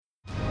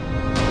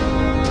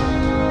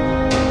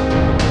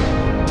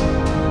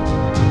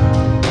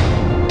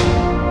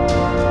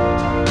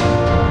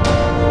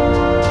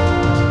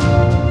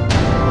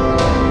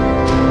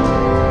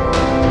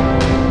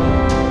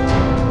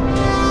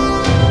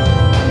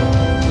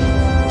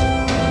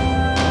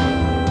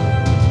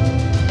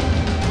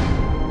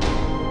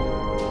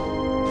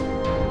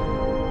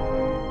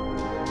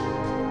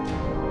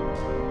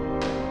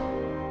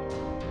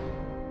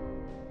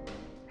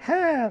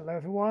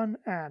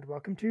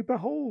welcome to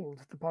Behold,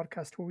 the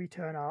podcast where we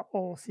turn our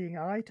all-seeing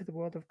eye to the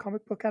world of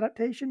comic book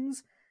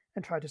adaptations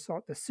and try to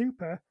sort the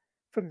super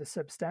from the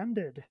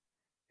substandard.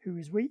 Who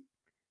is we?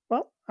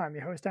 Well, I'm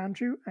your host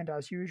Andrew, and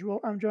as usual,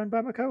 I'm joined by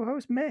my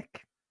co-host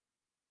Mick.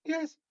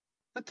 Yes,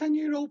 a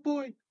 10-year-old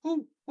boy.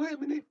 Oh, wait a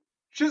minute.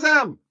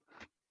 Shazam!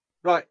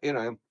 Right, here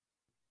I am.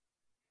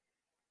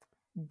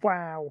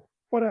 Wow,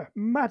 what a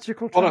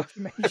magical What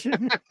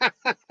transformation.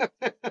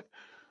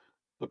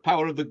 The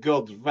power of the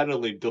gods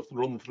verily doth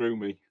run through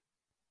me.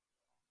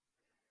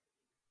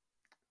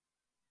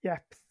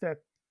 Yep, the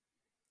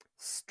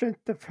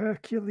strength of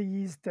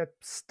Hercules, the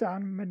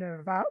stamina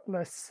of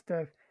Atlas,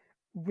 the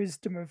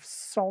wisdom of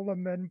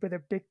Solomon with a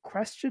big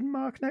question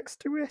mark next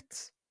to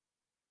it.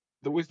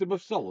 The wisdom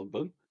of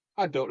Solomon?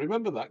 I don't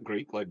remember that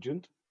Greek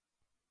legend.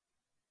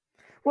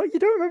 What, you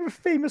don't remember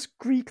famous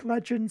Greek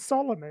legend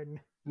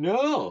Solomon?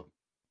 No.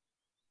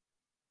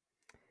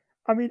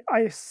 I mean,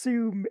 I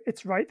assume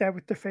it's right there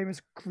with the famous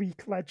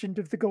Greek legend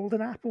of the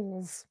golden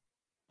apples.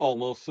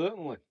 Almost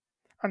certainly.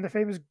 And the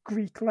famous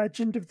Greek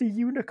legend of the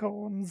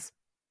unicorns.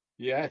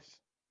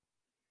 Yes.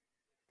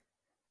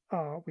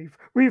 Oh,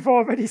 we've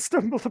already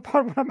stumbled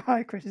upon one of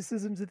my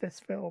criticisms of this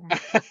film.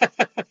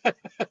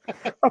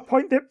 A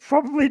point that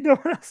probably no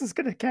one else is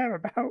going to care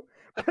about,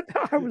 but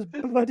that I was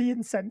bloody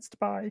incensed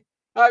by.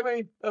 I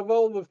mean, of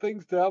all the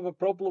things to have a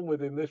problem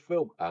with in this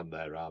film, and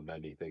there are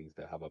many things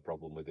to have a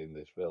problem with in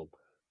this film,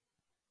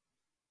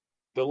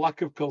 the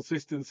lack of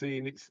consistency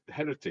in its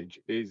heritage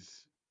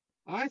is,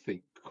 I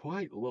think,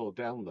 quite low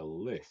down the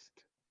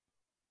list.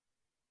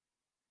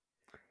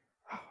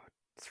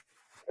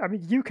 I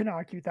mean, you can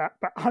argue that,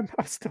 but I'm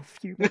still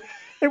fuming.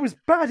 It was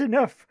bad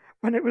enough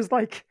when it was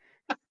like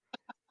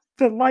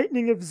the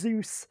lightning of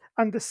Zeus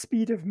and the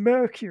speed of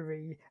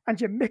Mercury, and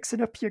you're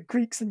mixing up your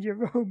Greeks and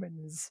your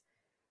Romans.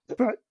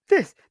 But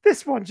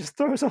this one just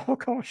throws all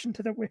caution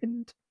to the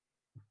wind.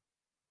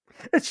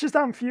 It's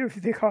Shazam Fury of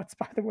the Gods,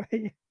 by the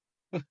way.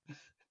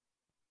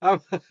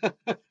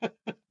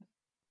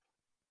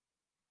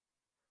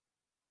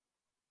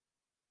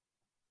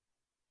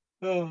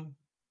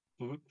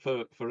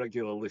 For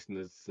regular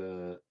listeners,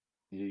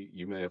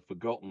 you may have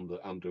forgotten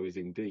that Andrew is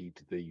indeed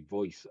the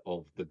voice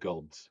of the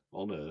gods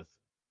on Earth,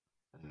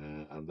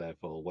 and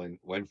therefore,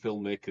 when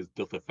filmmakers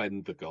doth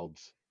offend the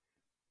gods,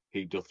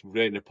 he doth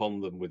rain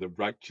upon them with a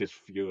righteous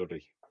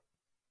fury.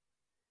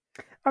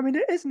 I mean,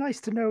 it is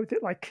nice to know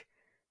that, like,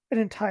 an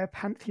entire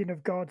pantheon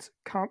of gods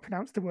can't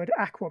pronounce the word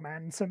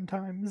Aquaman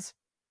sometimes.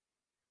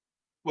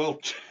 Well,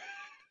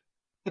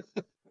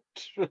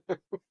 true.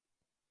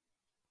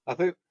 I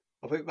think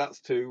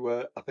that's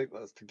to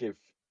give.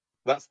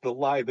 That's the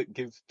lie that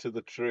gives to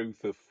the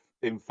truth of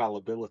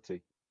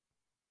infallibility.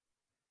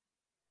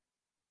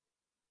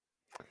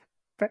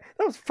 But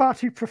that was far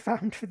too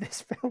profound for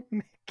this film,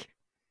 Mick.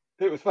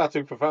 It was far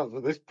too profound for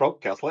this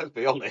podcast, let's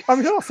be honest. I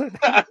mean, also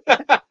that.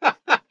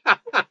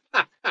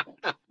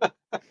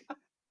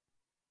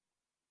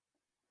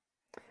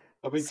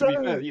 I mean, to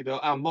be fair,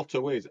 our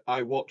motto is,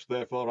 I watch,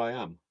 therefore I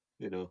am,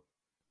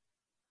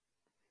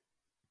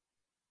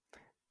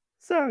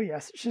 So,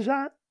 yes,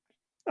 Shazam.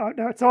 Oh,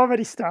 no, it's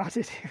already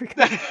started. Here we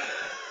go.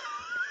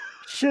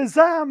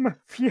 Shazam!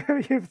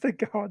 Fury of the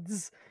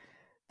Gods.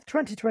 The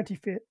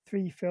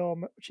 2023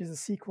 film, which is a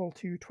sequel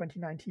to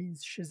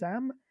 2019's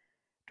Shazam,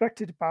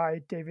 directed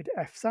by David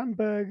F.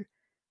 Sandberg,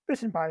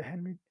 written by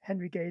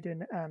Henry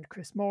Gayden and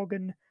Chris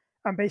Morgan,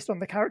 and based on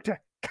the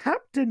character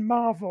Captain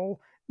Marvel,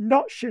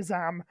 not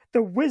Shazam.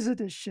 The wizard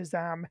is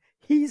Shazam.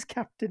 He's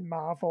Captain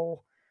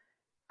Marvel.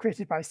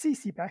 Created by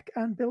C.C. Beck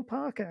and Bill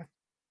Parker.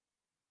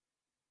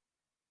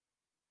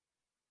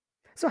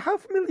 So how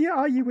familiar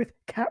are you with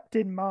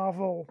Captain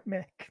Marvel,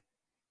 Mick?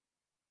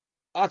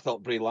 I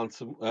thought Brie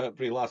Larson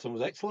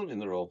was excellent in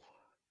the role.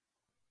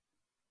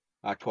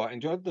 I quite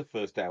enjoyed the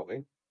first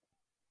outing.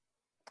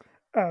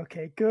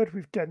 Okay, good.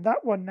 We've done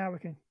that one. Now we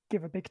can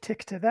give a big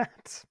tick to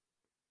that.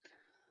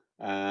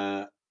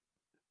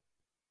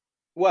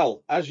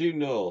 Well, as you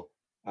know,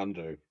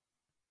 Andrew,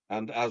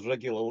 and as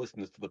regular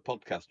listeners to the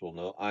podcast will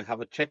know, I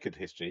have a checkered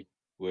history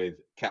with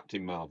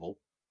Captain Marvel,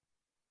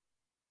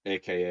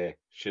 aka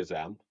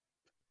Shazam,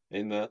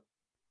 in that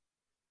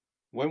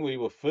when we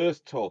were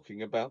first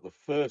talking about the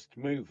first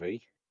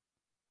movie,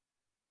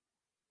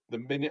 the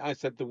minute I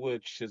said the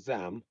word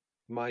Shazam,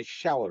 my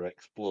shower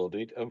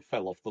exploded and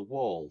fell off the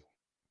wall.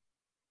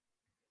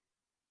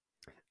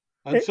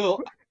 And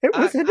it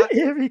was an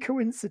eerie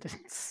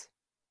coincidence.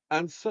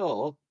 And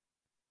so,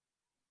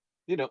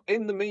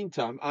 in the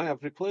meantime, I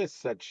have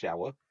replaced said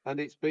shower, and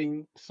it's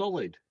been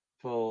solid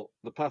for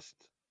the past,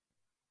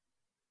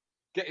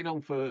 getting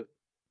on for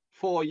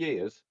 4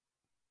 years.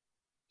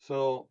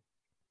 So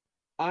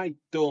I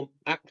don't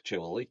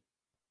actually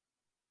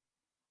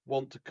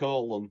want to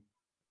call them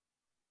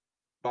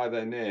by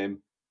their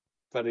name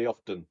very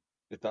often,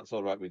 if that's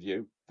all right with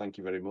you. Thank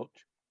you very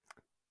much.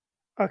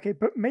 Okay,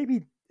 but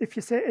maybe if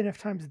you say it enough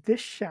times,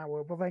 this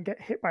shower will then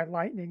get hit by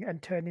lightning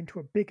and turn into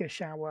a bigger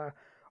shower,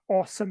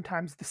 or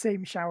sometimes the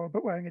same shower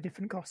but wearing a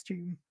different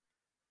costume.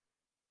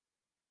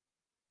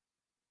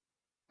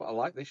 But I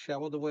like this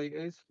shower the way it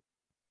is.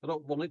 I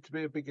don't want it to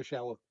be a bigger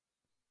shower.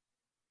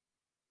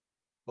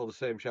 Or the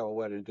same shower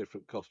wearing a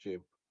different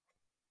costume.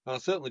 And I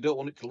certainly don't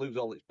want it to lose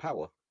all its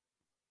power.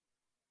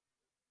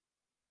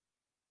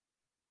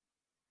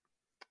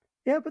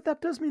 Yeah, but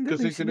that does mean that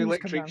Because it's Lucy an Liu's come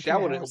electric round to your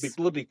shower and it'll be house.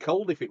 bloody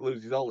cold if it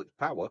loses all its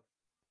power.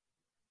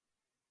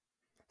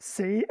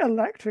 See,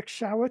 electric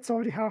shower, it's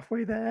already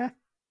halfway there.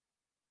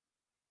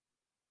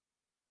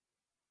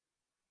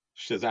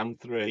 Shazam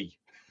 3.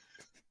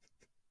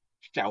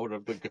 Shower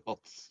of the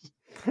Gods.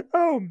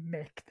 Oh,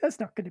 Mick, there's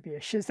not going to be a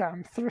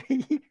Shazam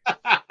 3.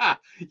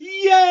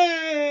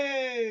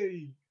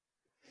 Yay!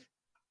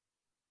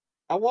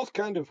 I was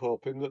kind of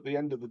hoping that the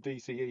end of the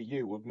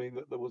DCEU would mean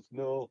that there was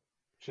no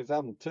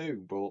Shazam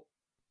 2, but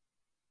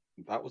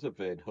that was a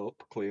vain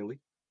hope, clearly.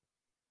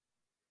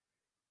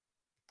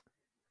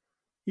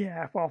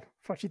 Yeah, well,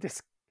 fortunately,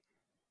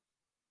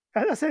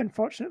 I say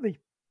unfortunately,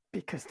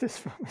 because this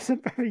film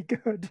isn't very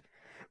good.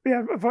 But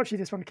yeah, unfortunately,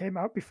 this one came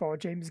out before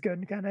James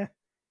Gunn kind of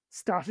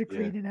started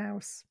cleaning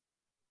house.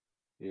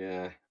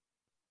 Yeah.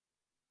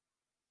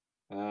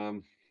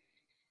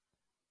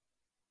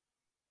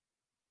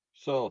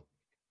 So,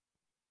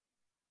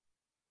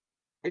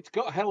 it's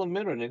got Helen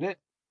Mirren in it.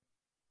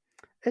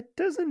 It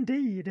does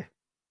indeed.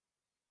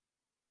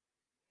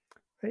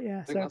 But yeah,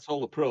 I think that's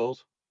all the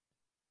pros.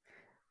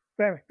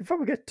 Anyway, before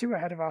we get too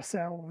ahead of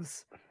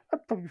ourselves, and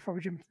probably before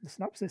we jump into the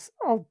synopsis,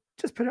 I'll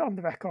just put it on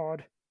the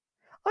record.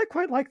 I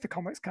quite like the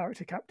comics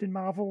character Captain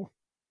Marvel.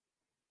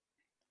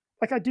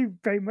 Like, I do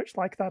very much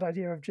like that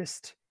idea of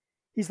just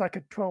he's like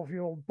a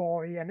 12-year-old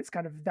boy, and it's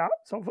kind of that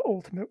sort of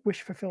ultimate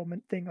wish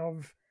fulfillment thing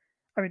of,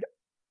 I mean,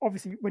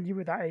 obviously when you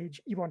were that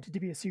age, you wanted to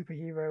be a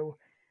superhero,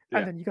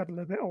 and then you got a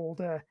little bit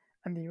older,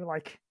 and then you were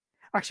like,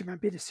 actually, man,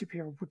 being a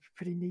superhero would be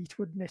pretty neat,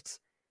 wouldn't it?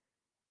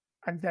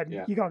 And then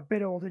you got a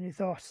bit older, and you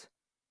thought,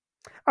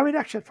 I mean,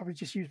 actually, I'd probably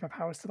just use my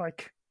powers to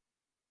like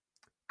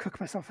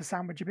cook myself a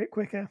sandwich a bit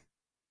quicker.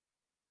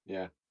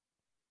 Yeah.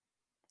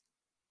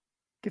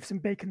 Give some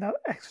bacon that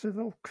extra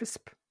little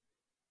crisp.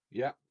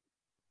 Yeah.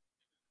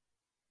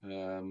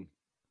 Yeah.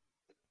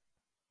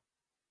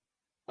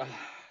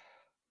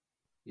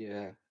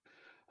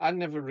 I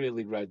never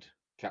really read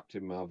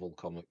Captain Marvel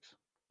comics.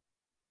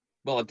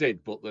 Well, I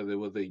did, but they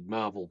were the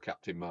Marvel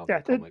Captain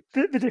Marvel comics.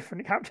 The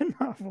different Captain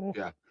Marvel.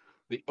 Yeah,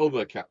 the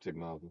other Captain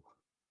Marvel.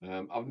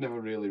 I've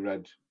never really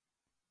read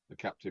the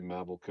Captain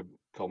Marvel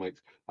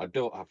comics. I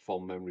don't have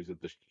fond memories of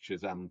the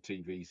Shazam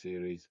TV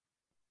series.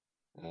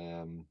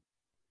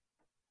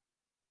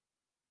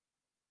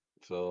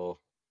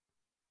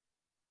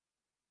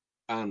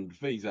 And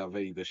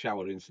vis-a-vis the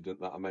shower incident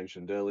that I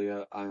mentioned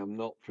earlier, I am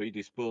not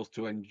predisposed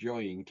to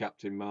enjoying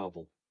Captain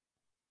Marvel.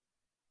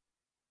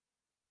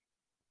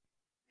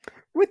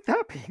 With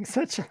that being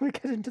said, shall we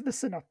get into the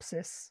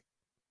synopsis?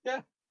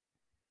 Yeah.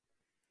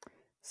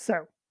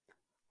 So,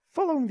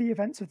 following the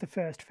events of the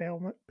first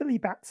film, Billy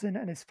Batson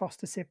and his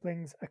foster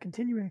siblings are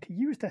continuing to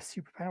use their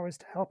superpowers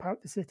to help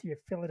out the city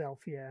of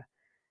Philadelphia.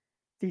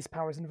 These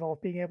powers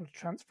involve being able to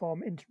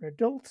transform into an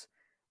adult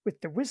with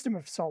the wisdom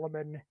of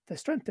Solomon, the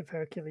strength of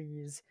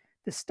Hercules,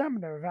 the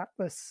stamina of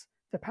Atlas,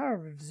 the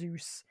power of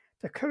Zeus,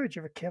 the courage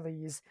of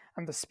Achilles,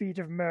 and the speed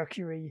of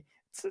Mercury.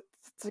 It's a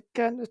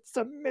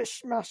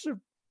mishmash of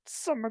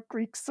some are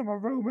Greek, some are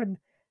Roman.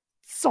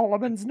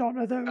 Solomon's none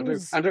of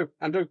those. Andrew.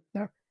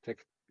 No.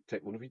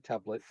 Take one of your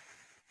tablets.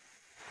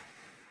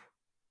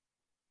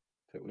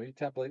 Take one of your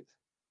tablets.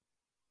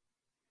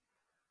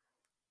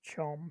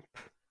 Chomp.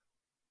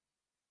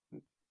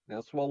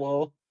 Now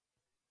swallow.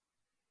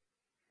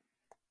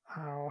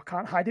 Oh, I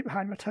can't hide it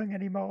behind my tongue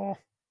anymore.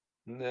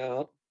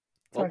 No.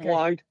 Up okay.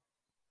 Wide.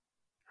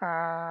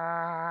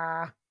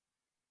 Ah.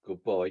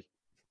 Good boy.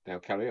 Now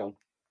carry on.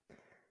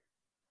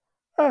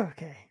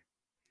 Okay.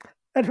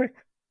 Anyway,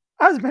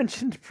 as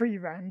mentioned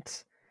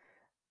pre-rant,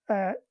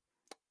 their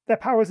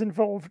powers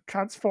involve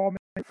transforming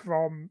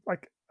from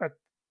like a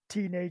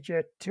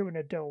teenager to an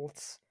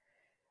adult.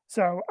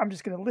 So I'm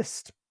just going to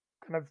list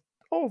kind of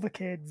all the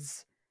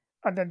kids,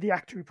 and then the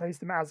actor who plays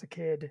them as a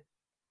kid,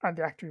 and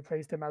the actor who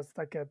plays them as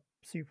like a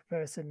super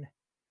person.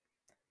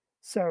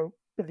 So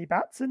Billy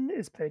Batson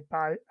is played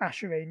by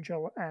Asher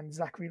Angel and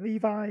Zachary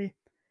Levi.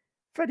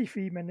 Freddie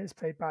Freeman is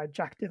played by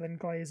Jack Dylan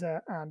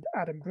Glazer and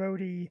Adam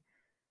Brody.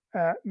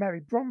 Mary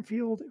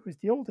Bromfield, who is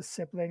the oldest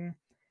sibling,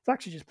 is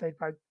actually just played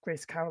by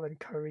Grace Carolyn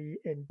Curry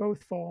in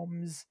both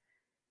forms.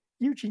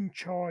 Eugene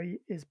Choi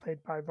is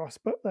played by Ross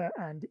Butler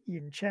and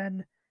Ian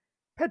Chen.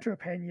 Pedro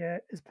Pena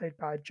is played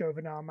by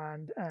Jovan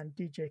Armand and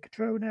DJ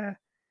Catrona.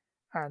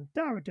 And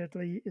Dara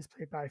Dudley is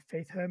played by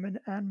Faith Herman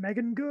and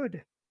Megan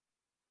Good.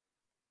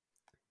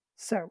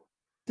 So,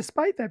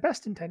 despite their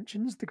best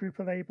intentions, the group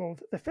are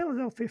labelled the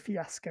Philadelphia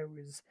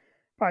Fiascos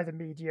by the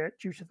media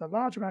due to the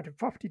large amount of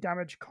property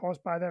damage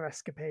caused by their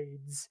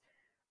escapades,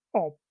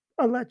 or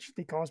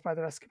allegedly caused by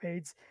their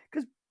escapades,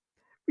 because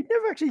we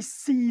never actually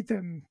see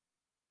them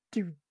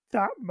do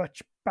that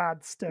much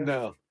bad stuff.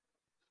 No,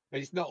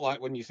 it's not like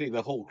when you see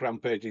the Hulk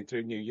rampaging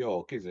through New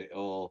York, is it?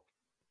 Or,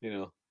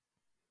 Yeah,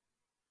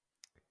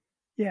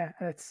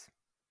 and it's.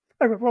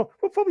 Anyway, well,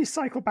 we'll probably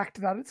cycle back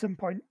to that at some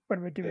point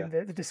when we're Yeah. doing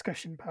the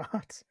discussion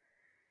part.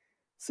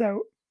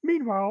 So,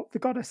 meanwhile, the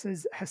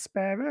goddesses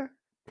Hespera,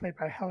 played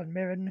by Helen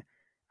Mirren,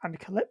 and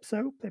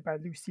Calypso, played by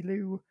Lucy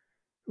Liu,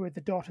 who are the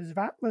daughters of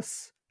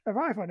Atlas,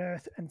 arrive on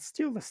Earth and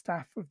steal the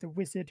staff of the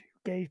wizard who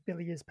gave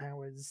Billy his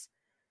powers.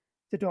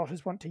 The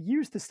daughters want to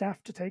use the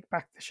staff to take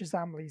back the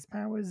Shazamli's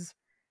powers,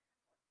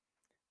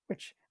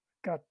 which,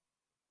 God,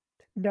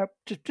 no,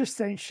 just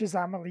saying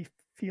Shazamli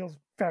feels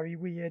very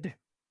weird.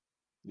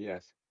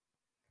 Yes.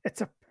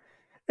 It's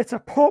a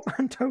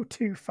portmanteau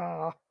too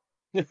far.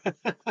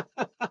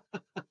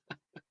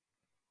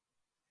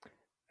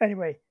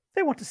 Anyway,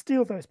 they want to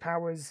steal those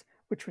powers,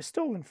 which were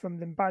stolen from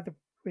them by the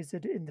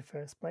wizard in the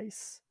first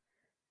place.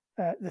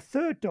 The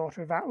third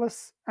daughter of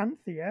Atlas,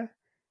 Anthea,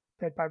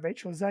 played by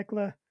Rachel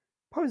Zegler,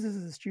 poses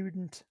as a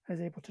student and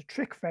is able to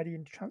trick Freddy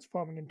into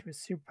transforming into his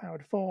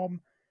superpowered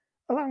form,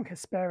 allowing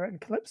Hespera and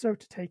Calypso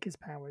to take his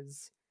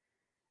powers.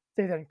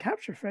 They then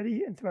capture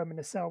Freddy and throw him in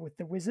a cell with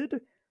the wizard,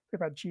 played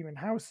by Jimin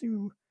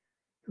Housu,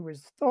 who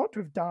was thought to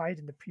have died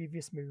in the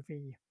previous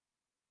movie.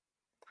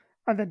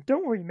 And then,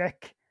 don't worry,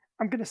 Mick,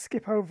 I'm going to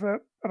skip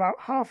over about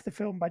half the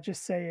film by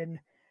just saying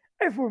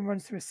everyone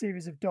runs through a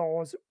series of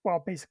doors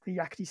while basically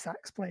yakety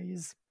sax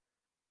plays.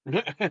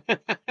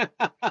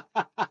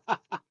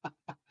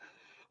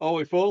 Oh,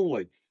 if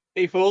only.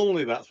 If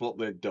only that's what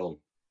they'd done.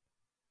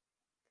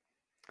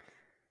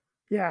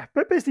 Yeah,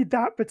 but basically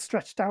that, but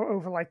stretched out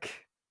over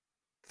like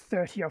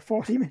 30 or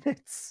 40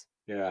 minutes.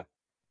 Yeah.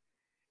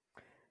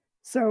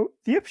 So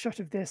the upshot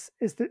of this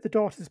is that the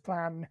daughter's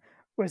plan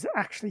was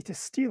actually to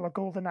steal a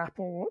golden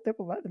apple that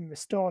will let them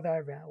restore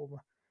their realm.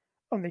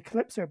 Only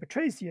Calypso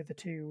betrays the other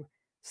two,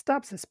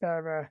 stabs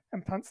Hespera,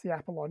 and plants the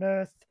apple on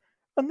Earth,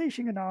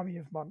 unleashing an army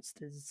of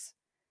monsters.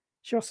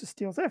 She also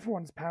steals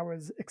everyone's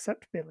powers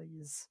except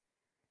Billy's.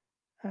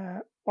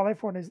 While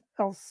everyone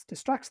else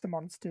distracts the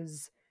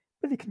monsters,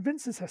 Billy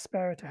convinces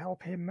Hespera to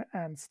help him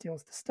and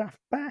steals the staff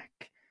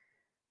back.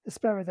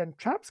 Hespera then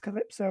traps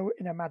Calypso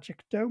in a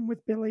magic dome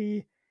with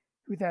Billy,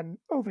 who then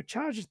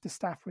overcharges the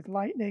staff with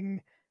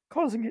lightning,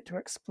 causing it to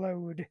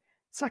explode,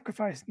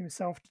 sacrificing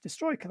himself to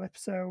destroy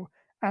Calypso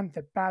and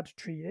the bad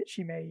tree that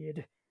she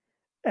made.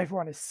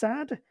 Everyone is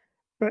sad,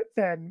 but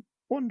then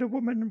Wonder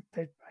Woman,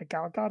 played by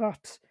Gal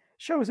Gadot,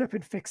 shows up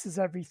and fixes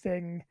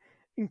everything,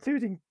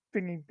 including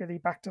bringing Billy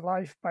back to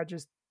life by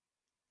just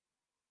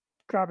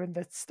grabbing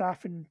the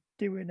staff and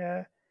doing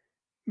a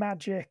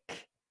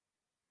magic.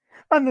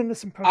 And then there's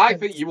some post. I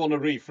think you want to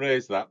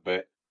rephrase that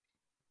bit.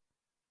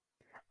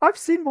 I've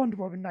seen Wonder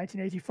Woman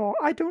 1984.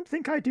 I don't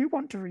think I do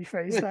want to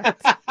rephrase that.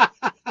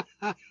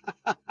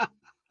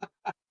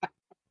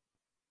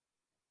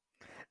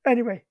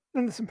 Anyway,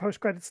 then there's some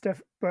post-credit stuff,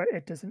 but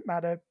it doesn't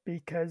matter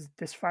because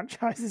this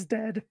franchise is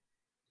dead.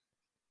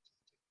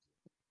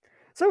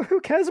 So who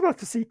cares about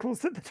the sequels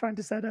that they're trying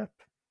to set up?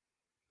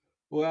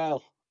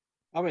 Well,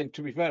 I mean,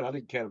 to be fair, I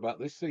didn't care about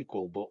this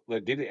sequel, but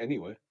they did it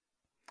anyway.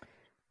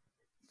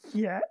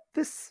 Yeah,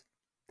 this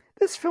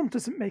film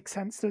doesn't make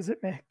sense, does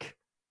it, Mick?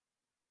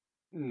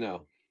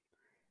 No.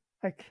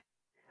 Like,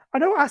 I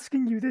know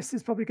asking you this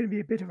is probably going to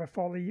be a bit of a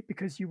folly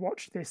because you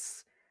watched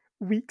this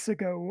weeks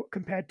ago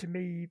compared to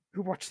me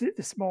who watched it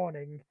this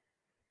morning.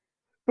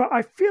 But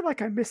I feel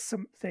like I missed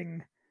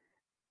something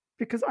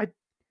because like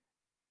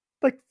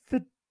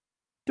the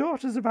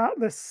Daughters of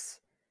Atlas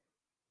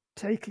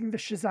taking the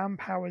Shazam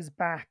powers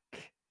back.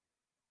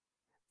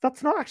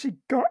 That's not actually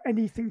got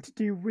anything to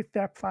do with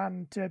their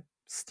plan to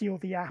steal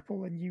the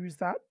apple and use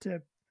that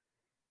to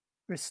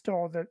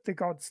restore the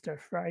god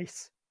stuff,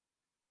 right?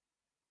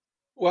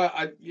 Well,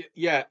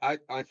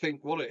 I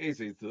think what it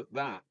is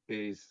that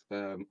is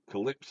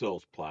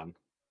Calypso's plan,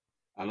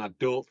 and I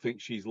don't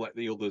think she's let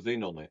the others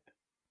in on it.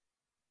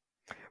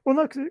 Well,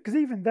 no, because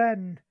even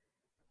then,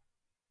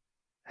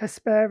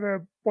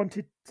 Hespera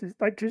wanted to,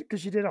 like,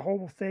 because she did a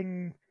whole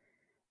thing,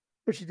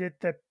 but she did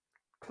the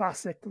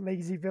classic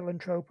lazy villain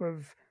trope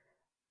of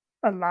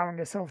allowing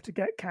herself to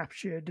get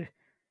captured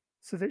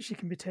so that she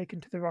can be taken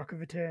to the Rock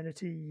of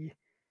Eternity,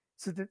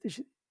 so that they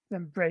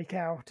then break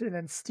out and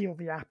then steal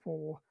the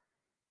apple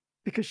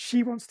because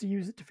she wants to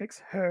use it to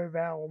fix her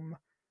realm.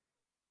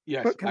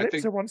 Yes, But I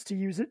Calypso think. wants to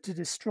use it to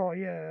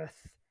destroy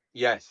Earth.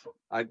 Yes,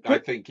 I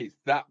think it's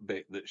that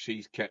bit that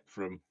she's kept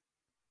from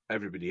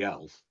everybody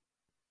else.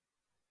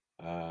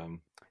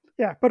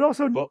 Yeah, but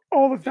also But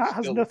all of that it's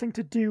has still nothing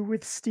to do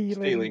with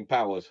stealing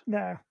powers.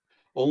 No.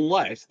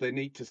 Unless they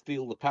need to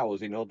steal the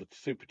powers in order to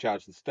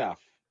supercharge the staff,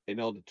 in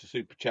order to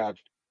supercharge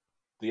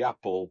the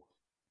apple,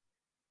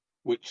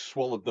 which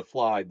swallowed the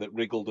fly that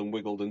wriggled and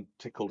wiggled and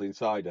tickled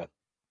inside her.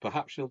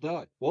 Perhaps she'll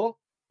die. What?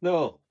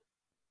 No.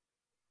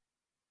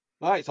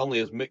 It's only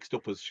as mixed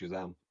up as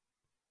Shazam.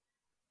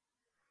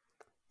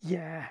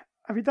 Yeah,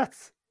 I mean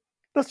that's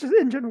just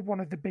in general one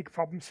of the big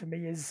problems for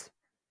me is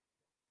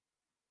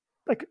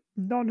like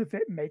none of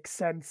it makes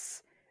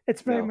sense.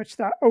 It's very No. much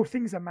that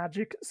things are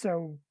magic,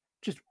 so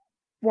just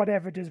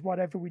whatever does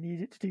whatever we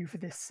need it to do for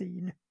this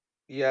scene.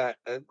 Yeah,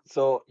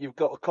 so you've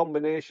got a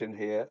combination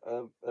here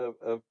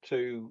of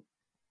two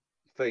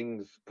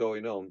things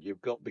going on.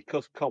 You've got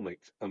because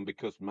comics and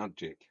because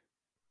magic.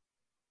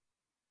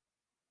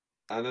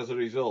 And as a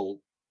result,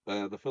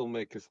 the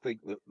filmmakers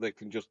think that they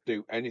can just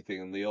do anything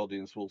and the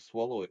audience will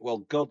swallow it. Well,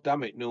 God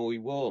damn it, no, we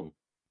won't.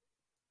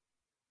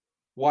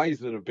 Why is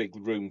there a big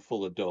room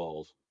full of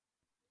doors?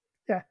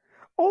 Yeah.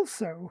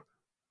 Also,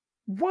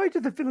 why do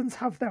the villains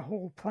have their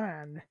whole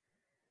plan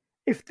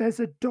if there's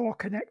a door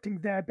connecting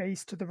their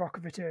base to the Rock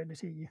of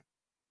Eternity?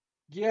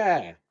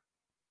 Yeah.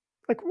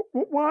 Like,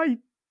 why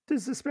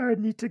does the spirit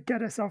need to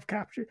get herself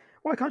captured?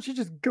 Why can't she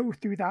just go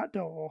through that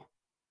door?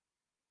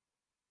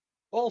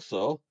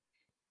 Also,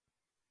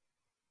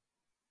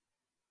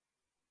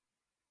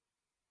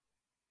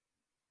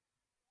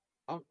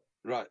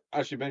 right,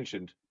 as you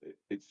mentioned,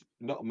 it's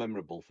not a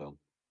memorable film.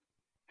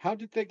 How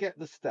did they get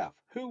the staff?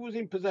 Who was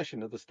in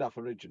possession of the staff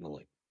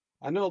originally?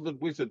 I know the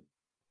wizard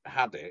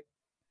had it.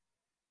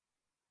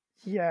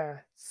 Yeah,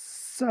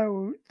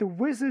 so the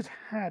wizard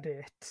had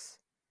it.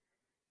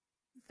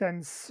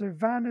 Then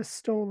Savannah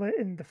stole it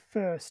in the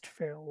first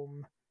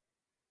film.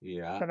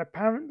 Yeah, Then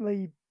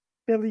apparently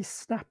Billy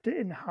snapped it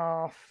in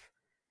half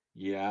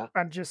yeah,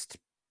 and just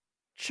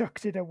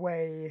chucked it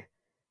away.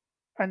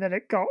 And then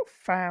it got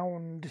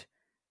found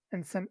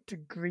and sent to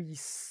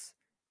Greece,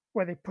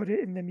 where they put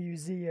it in the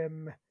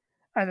museum.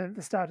 And then at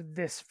the start of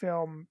this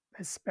film,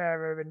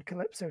 Hespera and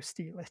Calypso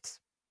steal it.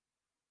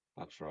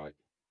 that's right.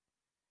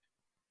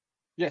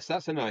 Yes,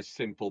 that's a nice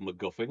simple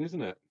MacGuffin,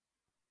 isn't it?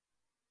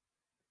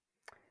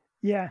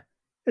 Yeah,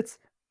 it's.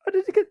 I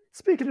did get,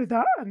 speaking of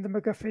that and the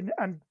MacGuffin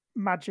and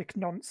magic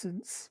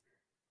nonsense,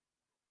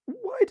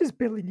 why does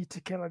Billy need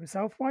to kill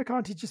himself? Why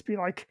can't he just be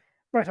like,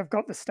 right, I've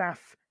got the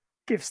staff,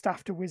 give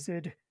staff to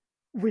Wizard,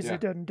 Yeah,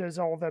 Wizard undoes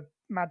all the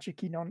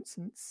magicy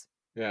nonsense?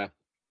 yeah,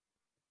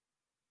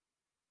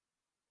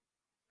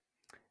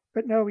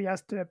 But no, he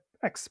has to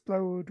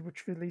explode,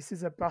 which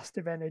releases a blast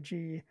of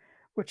energy,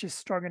 which is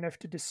strong enough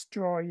to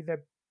destroy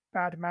the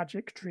bad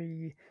magic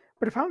tree,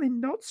 but apparently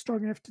not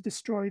strong enough to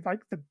destroy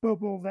like the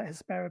bubble that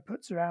Hespera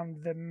puts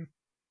around them.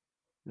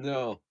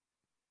 no.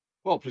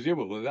 Well,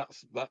 presumably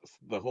that's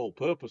the whole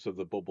purpose of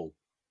the bubble.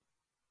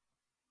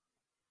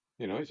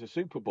 You know, it's a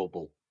super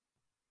bubble.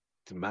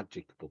 It's a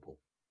magic bubble.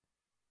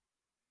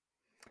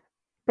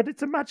 But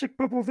it's a magic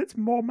bubble that's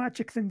more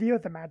magic than the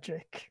other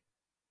magic.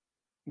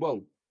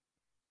 Well,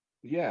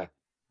 yeah.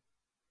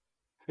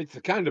 It's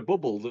the kind of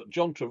bubble that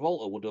John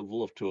Travolta would have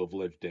loved to have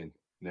lived in.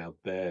 Now,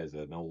 there's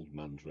an old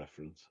man's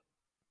reference.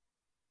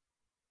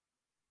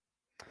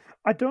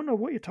 I don't know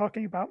what you're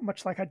talking about,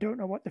 much like I don't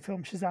know what the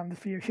film Shazam the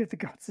Fury of the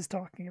Gods is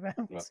talking Right.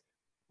 about.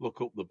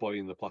 Look up the boy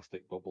in the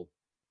plastic bubble.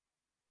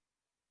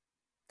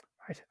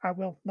 Right, I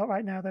will. Not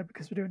right now, though,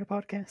 because we're doing a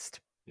podcast.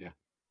 Yeah.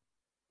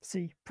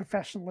 See,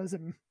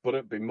 professionalism. But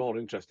it'd be more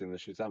interesting than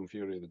Shazam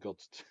Fury of the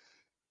Gods.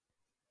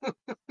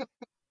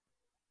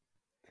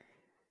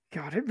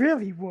 God, it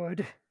really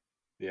would.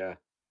 Yeah.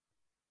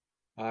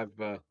 I've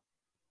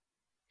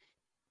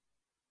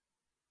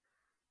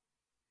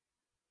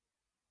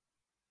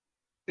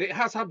it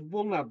has had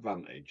one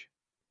advantage.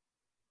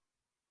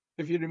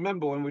 If you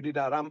remember when we did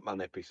our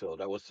Ant-Man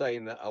episode, I was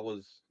saying that I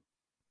was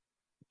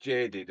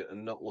jaded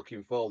and not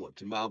looking forward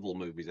to Marvel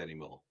movies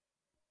anymore.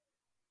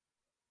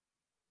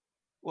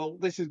 Well,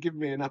 this has given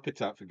me an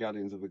appetite for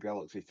Guardians of the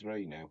Galaxy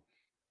 3 now.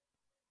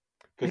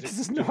 Because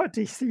it's not a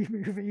DC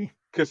movie.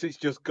 Because it's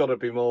just got to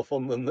be more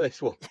fun than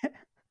this one.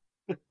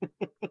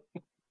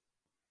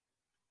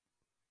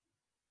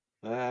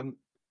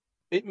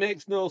 It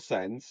makes no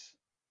sense.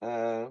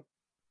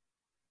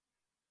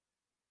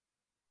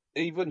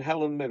 Even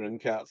Helen Mirren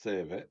can't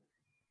save it.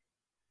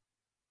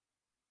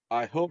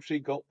 I hope she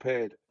got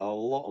paid a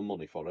lot of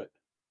money for it.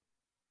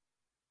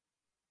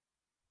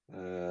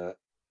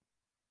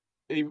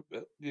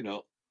 You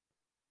know,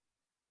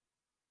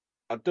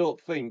 I don't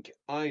think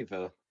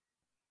either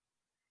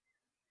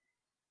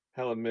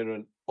Helen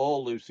Mirren or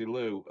Lucy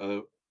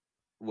Liu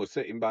were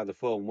sitting by the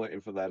phone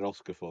waiting for their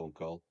Oscar phone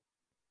call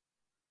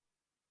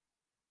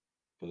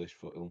for this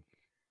film.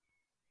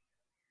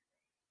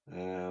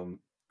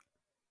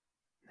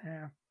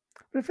 Yeah.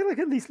 But I feel like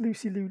at least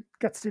Lucy Liu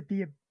gets to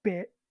be a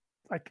bit,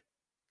 like,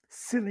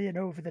 silly and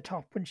over the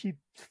top when she's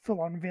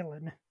full on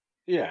villain.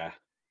 Yeah.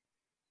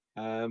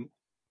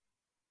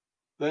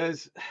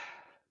 There's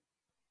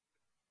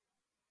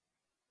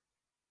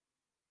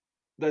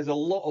a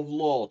lot of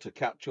lore to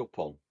catch up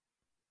on,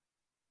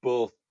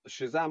 both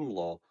Shazam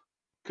lore,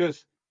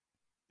 because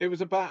it was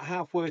about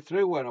halfway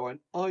through when I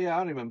went, oh yeah,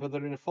 I remember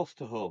they're in a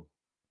foster home.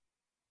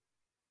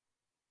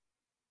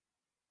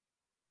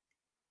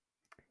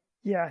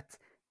 Yeah, it's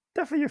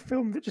definitely a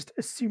film that just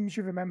assumes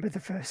you remember the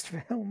first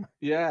film.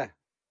 Yeah,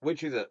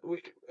 which is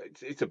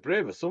it's a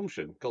brave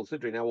assumption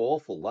considering how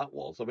awful that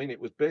was. I mean, it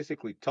was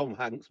basically Tom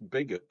Hanks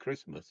big at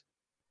Christmas.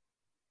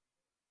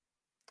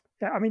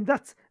 Yeah, I mean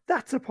that's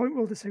a point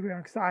we'll disagree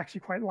on because I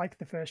actually quite like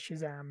the first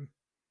Shazam.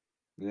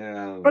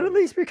 Yeah. But at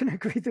least we can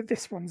agree that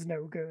this one's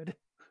no good.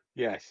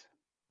 Yes.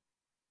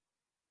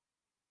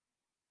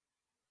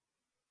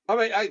 I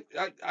mean,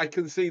 I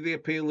can see the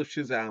appeal of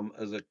Shazam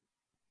as a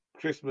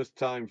Christmas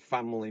time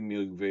family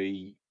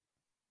movie.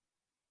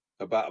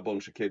 about a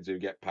bunch of kids who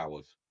get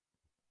powers,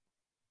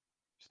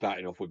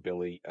 starting off with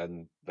Billy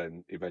and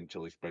then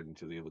eventually spreading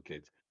to the other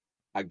kids.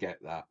 I get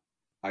that.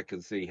 I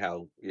can see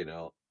how,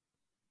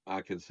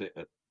 I can sit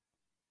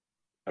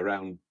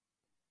around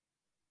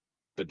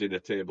the dinner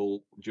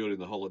table during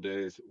the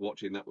holidays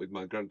watching that with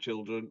my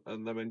grandchildren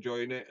and them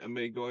enjoying it and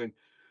me going,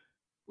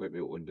 wake me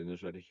up when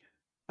dinner's ready.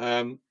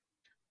 I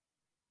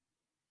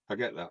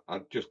get that. I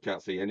just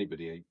can't see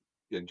anybody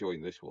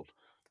enjoying this one.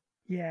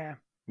 Yeah.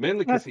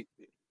 Mainly because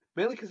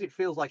it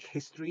feels like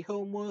history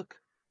homework.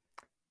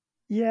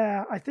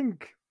 Yeah, I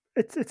think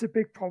it's a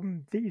big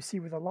problem that you see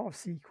with a lot of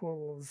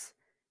sequels,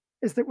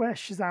 is that where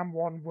Shazam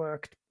 1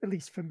 worked, at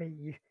least for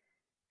me,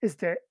 is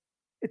that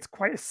it's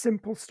quite a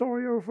simple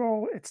story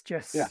overall. It's Yeah.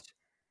 just,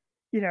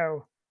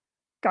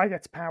 guy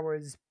gets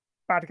powers,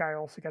 bad guy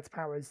also gets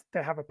powers,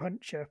 they have a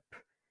punch up,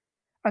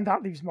 and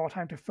that leaves more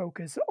time to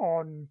focus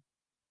on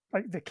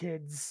like the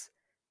kids,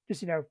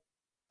 just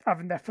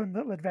having their fun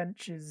little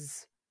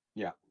adventures.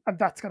 Yeah. And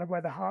that's kind of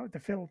where the heart of the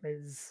film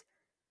is.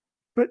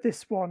 But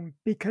this one,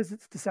 because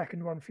it's the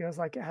second one, feels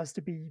like it has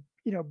to be,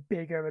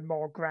 bigger and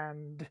more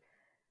grand.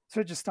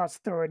 So it just starts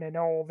throwing in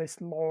all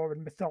this lore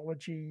and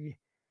mythology,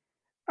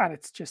 and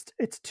it's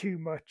too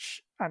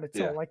much, and it's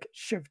Yeah. all like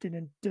shoved in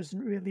and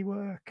doesn't really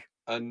work.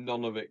 And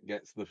none of it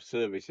gets the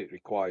service it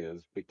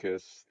requires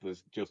because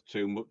there's just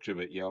too much of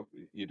it.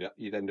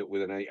 You'd end up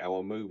with an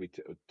 8-hour movie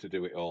to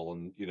do it all,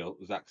 and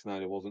Zack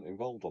Snyder wasn't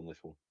involved on this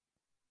one.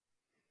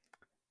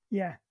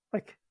 Yeah,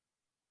 like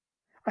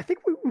I think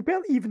we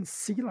barely even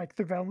see like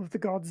the realm of the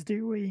gods,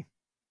 do we?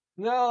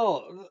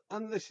 No,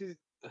 and this is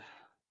it.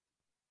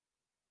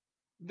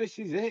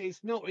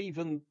 It's not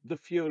even the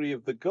fury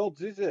of the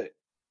gods, is it?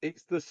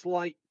 It's the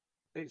slight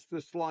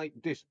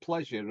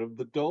displeasure of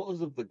the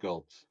daughters of the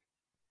gods.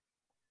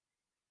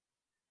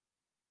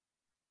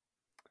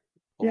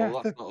 Yeah,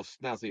 Although that's not a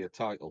snazzier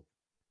title.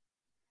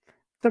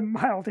 the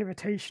mild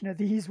irritation of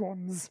these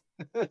ones.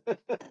 the,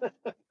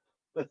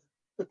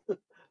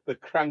 the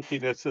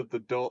crankiness of the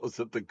daughters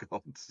of the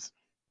gods.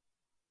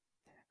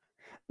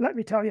 Let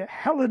me tell you,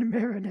 Helen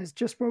Mirren has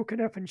just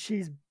woken up and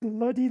she's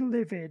bloody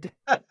livid.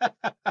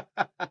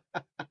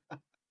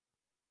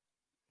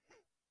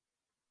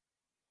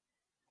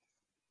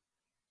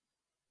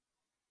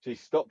 She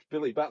stopped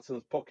Billy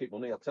Batson's pocket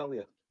money, I tell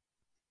you.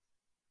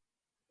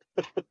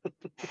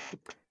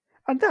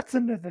 And that's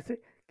another thing.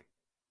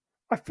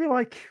 I feel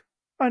like,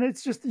 and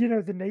it's just,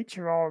 the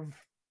nature of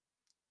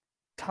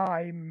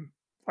time,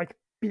 like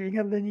being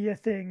a linear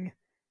thing.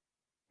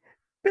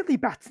 Billy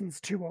Batson's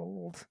too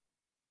old.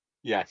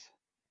 Yes.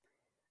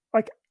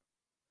 Like,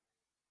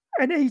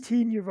 an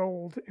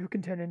 18-year-old who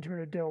can turn into an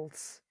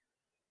adult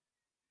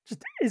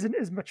just isn't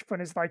as much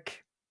fun as,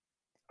 like,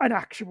 an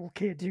actual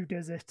kid who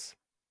does it.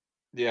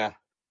 Yeah.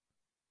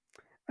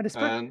 And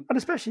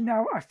especially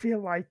now, I feel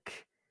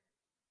like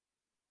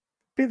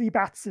Billy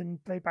Batson,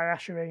 played by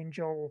Asher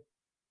Angel,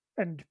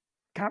 and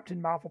Captain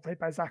Marvel, played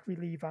by Zachary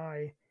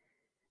Levi,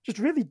 just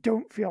really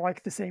don't feel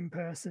like the same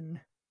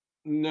person.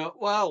 No,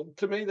 well,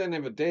 to me, they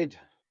never did.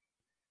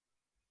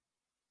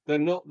 They're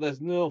not.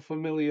 There's no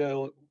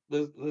familiar.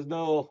 There's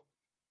no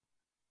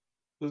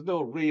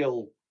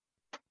real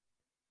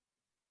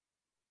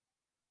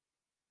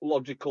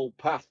logical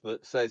path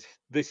that says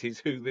this is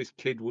who this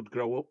kid would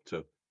grow up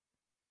to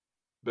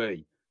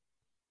be.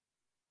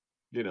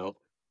 They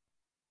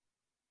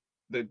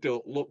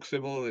don't look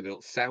similar. They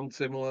don't sound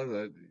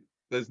similar.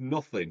 There's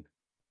nothing.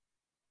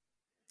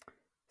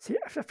 See,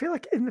 I feel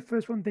like in the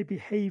first one they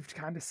behaved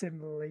kind of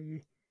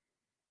similarly,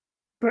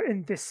 but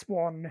in this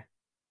one,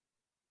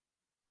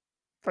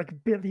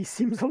 like Billy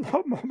seems a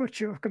lot more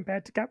mature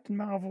compared to Captain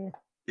Marvel.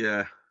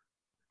 Yeah,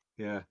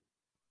 yeah.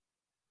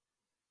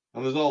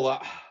 And there's all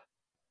that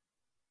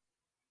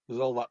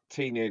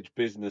teenage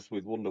business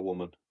with Wonder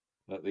Woman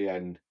at the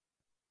end.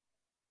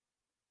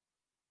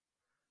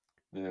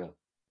 Yeah.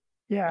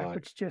 Yeah, Like,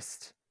 which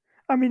just,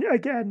 I mean,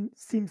 again,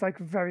 seems like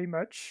very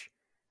much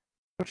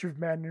a bunch of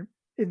men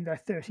in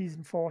their 30s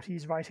and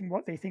 40s writing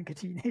what they think a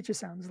teenager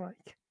sounds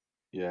like.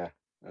 yeah.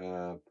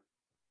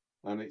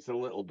 And it's a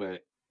little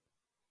bit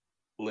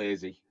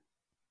lazy.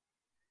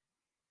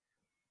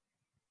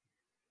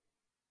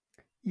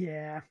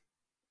 Yeah.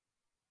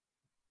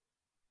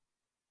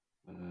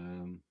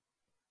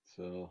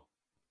 So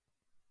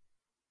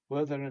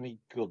were there any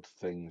good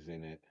things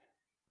in it?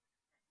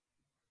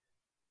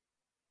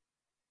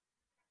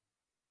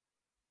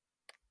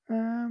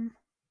 I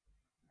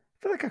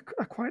feel like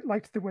I quite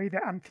liked the way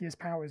that Anthea's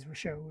powers were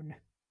shown,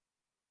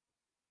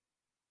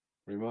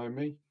 Remind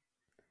me?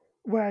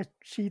 where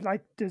she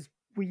like does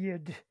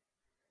weird.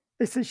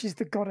 They say she's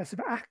the goddess of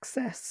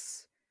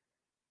access,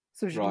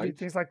 so she can do Right,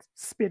 things like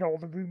spin all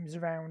the rooms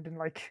around and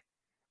like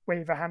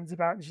wave her hands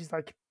about, and she's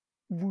like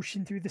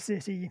whooshing through the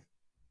city.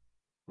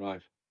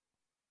 right.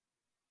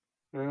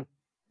 Yeah.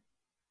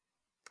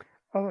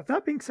 Oh,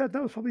 that being said,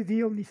 that was probably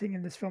the only thing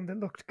in this film that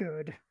looked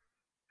good.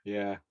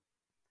 Yeah.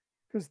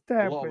 Because A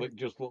there lot of was, it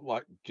just looked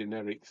like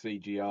generic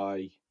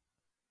CGI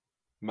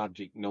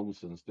magic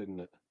nonsense, didn't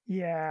it?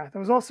 Yeah, there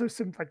was also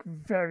some like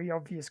very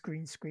obvious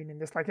green screen in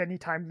this. Like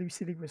anytime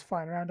Lucy Lee was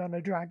flying around on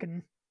a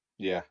dragon.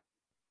 Yeah.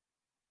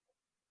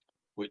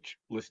 Which,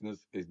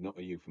 listeners, is not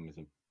a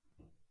euphemism.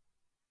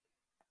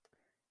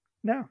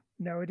 No,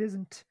 no, it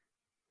isn't.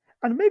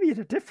 And maybe in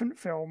a different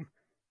film,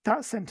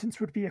 that sentence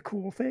would be a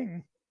cool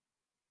thing.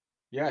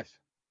 Yes.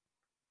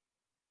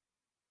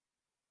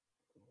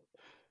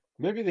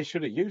 Maybe they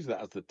should have used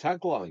that as the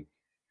tagline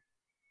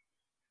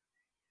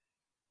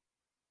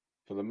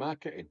for the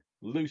marketing.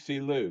 Lucy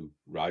Lou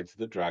rides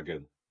the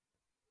dragon.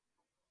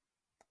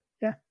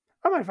 Yeah,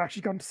 I might have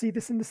actually gone to see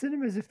this in the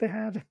cinemas if they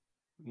had,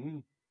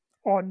 Mm.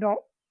 or not,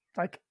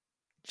 like,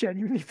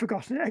 genuinely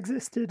forgotten it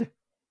existed.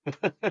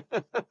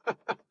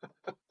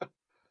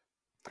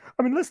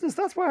 I mean, listeners,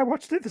 that's why I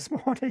watched it this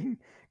morning,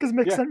 because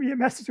Mick Yeah. sent me a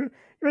message with,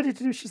 "You ready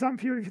to do Shazam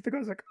Fury of the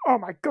Gods?" Like, oh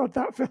my god,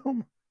 that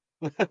film.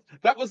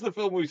 That was the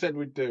film we said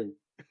we'd do.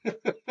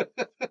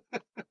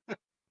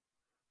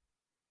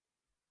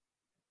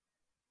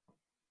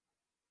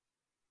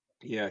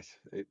 Yes,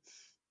 it's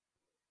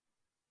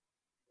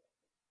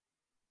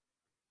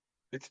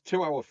a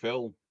 2 hour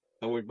film,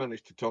 and we've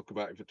managed to talk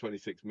about it for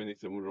 26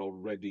 minutes, and we're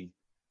already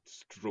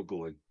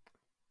struggling.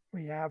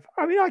 We have.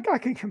 I mean, I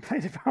can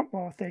complain about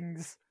more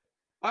things.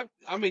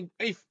 I mean,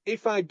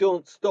 if I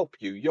don't stop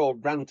you, your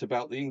rant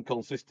about the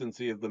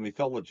inconsistency of the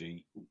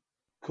mythology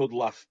could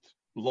last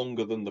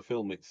longer than the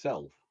film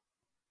itself.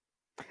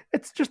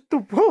 It's just the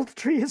world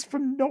tree is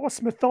from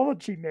Norse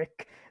mythology,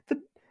 Mick.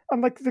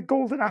 And like the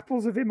golden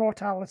apples of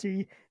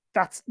immortality,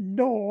 that's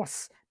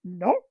Norse,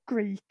 not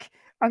Greek.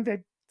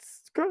 And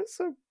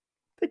so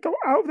they go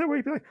out of their way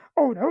to be like,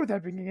 oh no,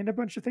 they're bringing in a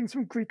bunch of things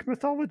from Greek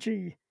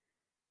mythology.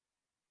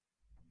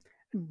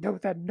 No,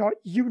 they're not.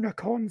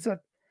 Unicorns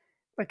are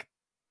like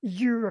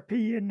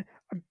European.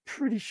 I'm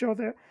pretty sure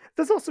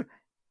there's also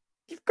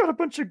you've got a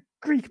bunch of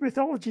Greek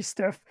mythology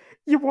stuff.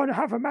 You want to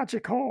have a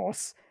magic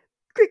horse.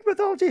 Greek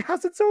mythology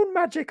has its own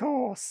magic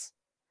horse.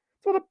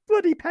 It's what a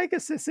bloody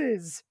Pegasus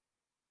is.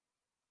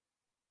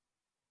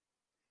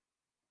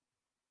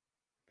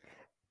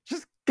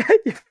 Just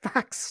get your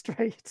facts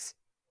straight.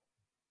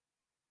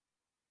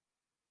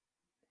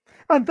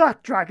 And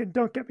that dragon,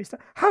 don't get me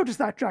started. How does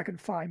that dragon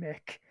fly,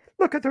 Mick?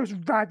 Look at those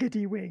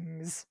raggedy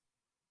wings.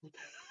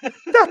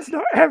 That's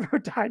not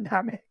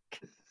aerodynamic.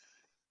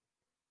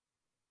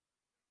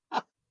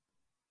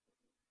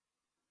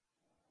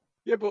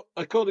 Yeah, but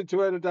according to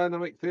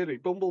aerodynamic theory,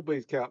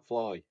 bumblebees can't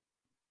fly.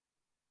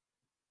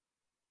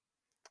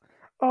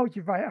 Oh,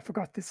 you're right. I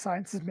forgot this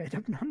science is made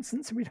up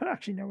nonsense and we don't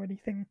actually know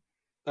anything.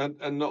 And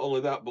not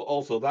only that, but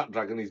also that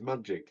dragon is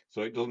magic,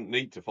 so it doesn't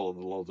need to follow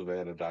the laws of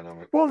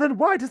aerodynamics. Well, then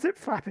why does it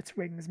flap its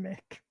wings, Mick?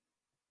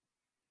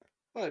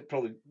 Well, it's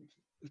probably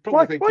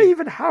Why thinking,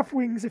 even have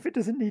wings if it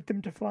doesn't need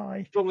them to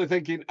fly?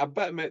 I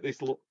better make this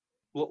look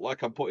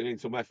like I'm putting in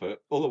some effort,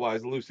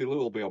 otherwise Lucy Lou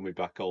will be on my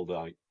back all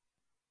night.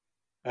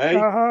 Hey,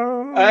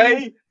 Oh,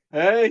 hey,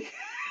 hey!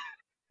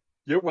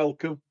 You're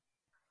welcome.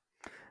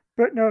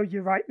 but no,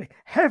 you're right, Mick.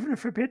 Heaven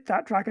forbid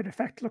that dragon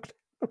effect looked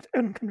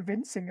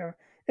unconvincing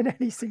in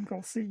any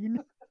single scene.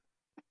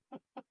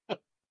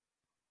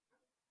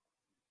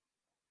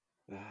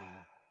 But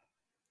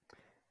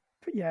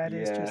yeah, it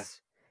is Yeah,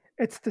 just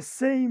it's the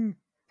same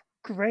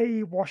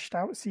grey, washed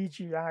out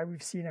CGI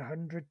we've seen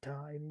 100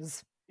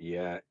 times.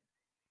 yeah.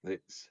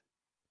 It's.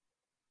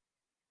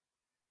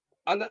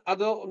 I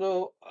don't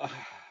know.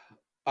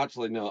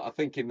 Actually, no. I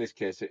think in this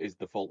case it is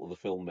the fault of the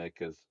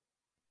filmmakers.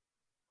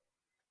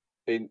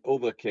 In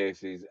other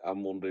cases,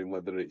 I'm wondering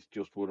whether it's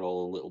just we're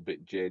all a little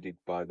bit jaded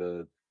by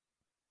the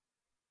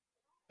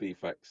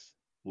VFX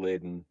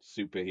laden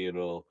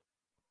superhero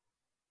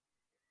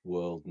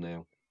world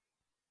now.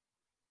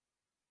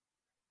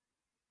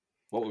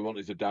 What we want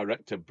is a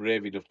director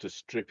brave enough to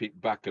strip it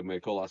back and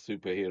make all our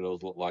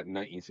superheroes look like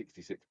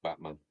 1966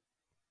 Batman.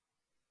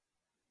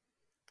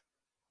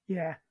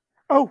 Yeah.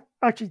 Oh,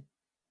 actually,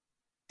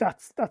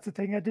 that's the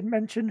thing I didn't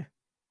mention.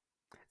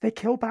 They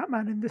kill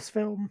Batman in this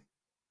film.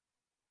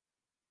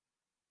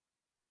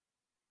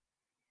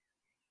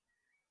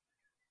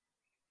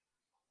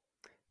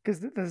 Because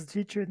there's a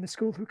teacher in the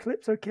school who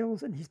Calypso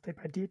kills, and he's played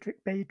by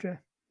Dietrich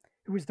Bader,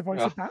 who was the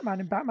voice Oh, of Batman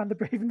in Batman the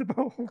Brave and the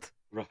Bold.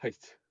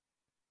 right.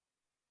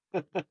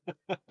 I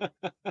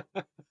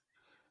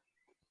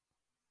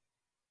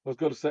was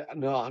going to say,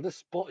 no, I just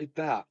spotted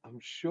that. I'm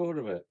sure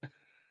of it.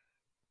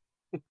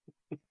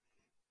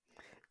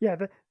 Yeah,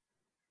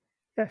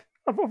 yeah.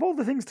 Of all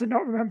the things to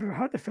not remember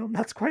about the film,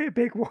 that's quite a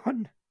big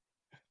one.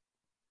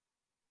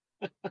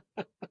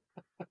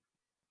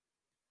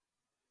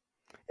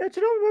 Yeah, do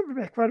you not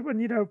remember, Mick,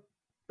 when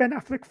Ben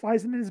Affleck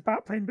flies in his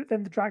Batplane, but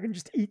then the dragon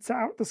just eats it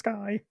out the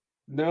sky?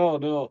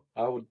 No,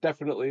 I would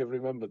definitely have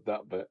remembered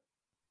that bit.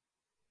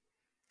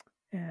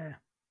 Yeah.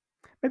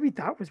 Maybe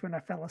that was when I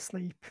fell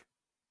asleep.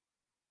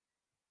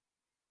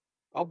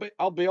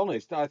 I'll be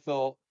honest. I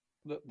thought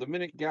that the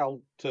minute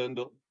Gal turned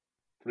up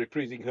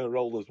reprising her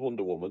role as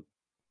Wonder Woman,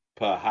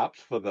 perhaps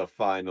for the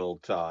final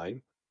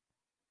time,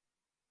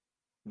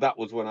 that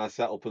was when I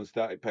sat up and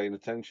started paying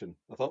attention.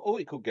 I thought, oh,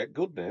 it could get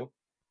good now.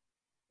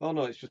 Oh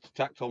no, it's just a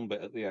tacked on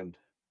bit at the end.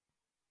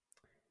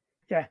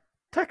 Yeah,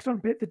 tacked on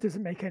bit that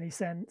doesn't make any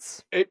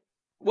sense.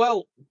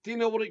 Well, do you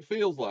know what it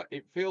feels like?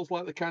 It feels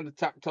like the kind of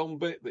tacked on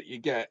bit that you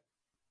get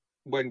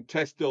when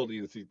test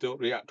audiences don't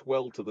react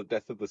well to the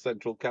death of the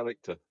central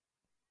character.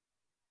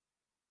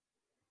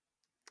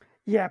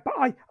 Yeah, but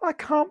I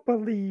can't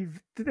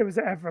believe that there was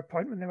ever a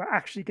point when they were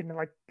actually going to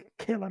like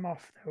kill him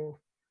off, though.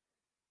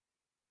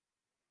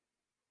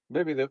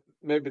 Maybe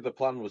the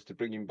plan was to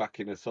bring him back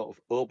in a sort of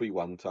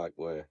Obi-Wan type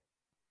way.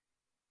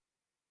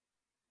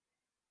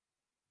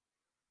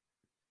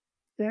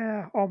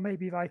 Yeah, or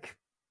maybe like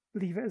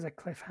leave it as a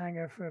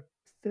cliffhanger for a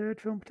third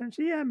film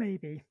potentially. Yeah,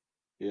 maybe.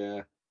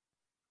 Yeah.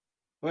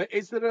 Well,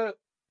 is there a?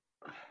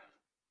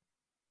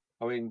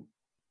 I mean,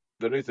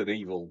 there is an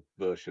evil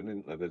version,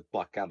 isn't there? There's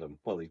Black Adam.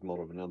 Well, he's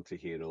more of an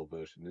anti-hero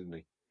version, isn't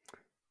he?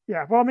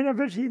 Yeah, well, I mean,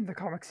 originally in the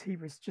comics, he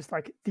was just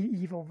like the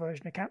evil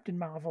version of Captain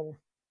Marvel.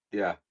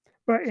 Yeah.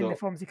 But in the So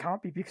films, he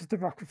can't be because The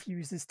Rock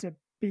refuses to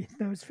be in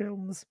those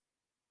films.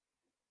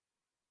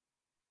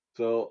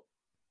 so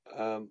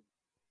I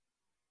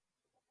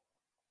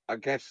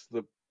guess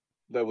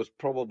there was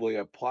probably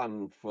a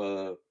plan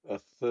for a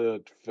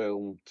third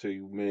film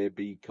to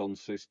maybe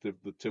consist of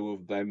the two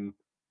of them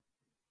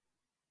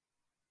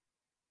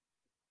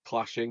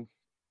clashing,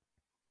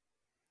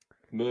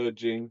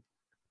 merging.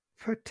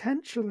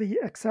 Potentially,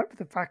 except for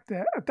the fact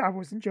that I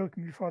wasn't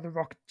joking before. The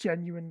Rock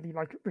genuinely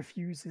like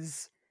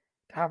refuses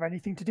to have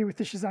anything to do with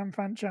the Shazam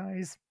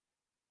franchise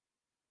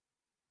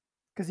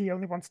because he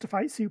only wants to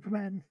fight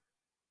Superman,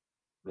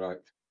 Right.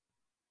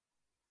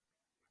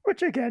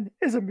 which again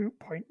is a moot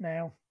point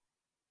now.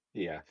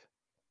 Yeah.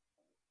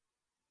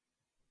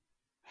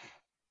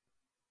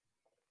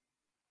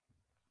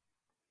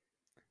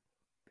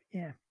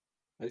 Yeah.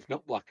 It's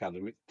not Black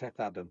Adam, it's Teth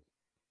Adam.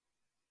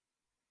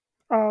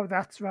 Oh,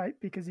 that's right,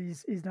 because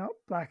he's not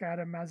Black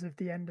Adam as of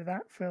the end of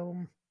that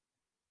film.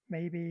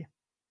 Maybe.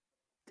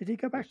 Did he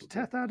go back to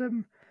Possibly. Teth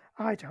Adam?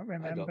 I don't I don't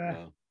remember.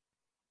 know.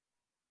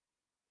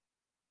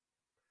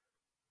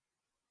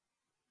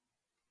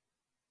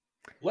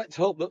 Let's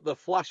hope that The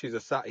Flash is a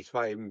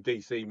satisfying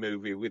DC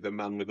movie with a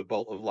man with a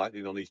bolt of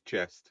lightning on his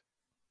chest.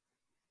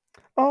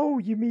 Oh,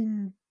 you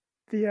mean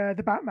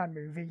the Batman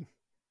movie?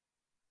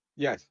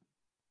 Yes.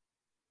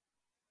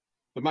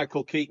 The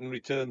Michael Keaton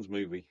Returns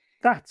movie.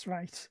 That's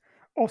right.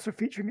 Also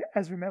featuring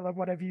Ezra Miller.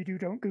 Whatever you do,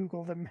 don't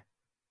Google them.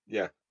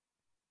 Yeah.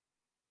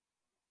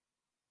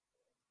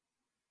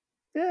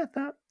 Yeah,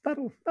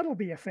 that'll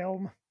be a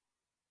film.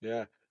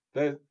 Yeah.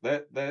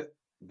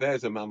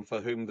 There's a man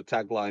for whom the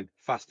tagline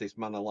fastest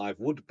man alive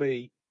would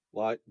be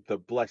like the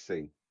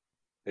blessing.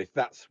 If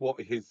that's what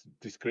his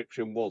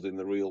description was in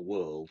the real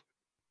world,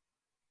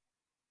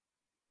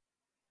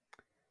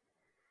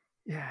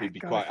 Yeah, he'd be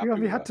God, quite if we happy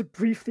only with had that. to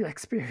briefly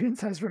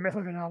experience Ezra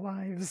Miller in our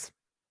lives.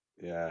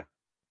 Yeah.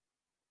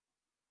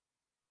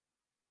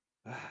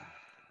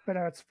 But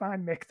no, it's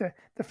fine, Mick.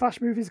 The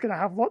Flash movie is going to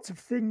have lots of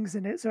things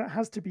in it, so it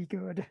has to be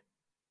good.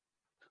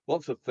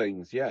 Lots of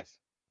things, yes.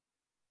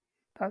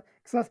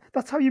 Because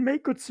that's how you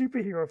make good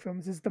superhero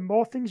films. Is the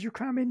more things you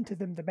cram into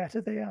them, the better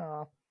they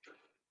are.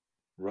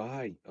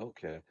 Right,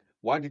 okay.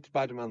 Why did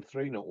Spider-Man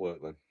 3 not work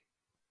then?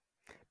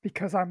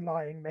 Because I'm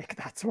lying, Mick.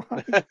 That's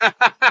why.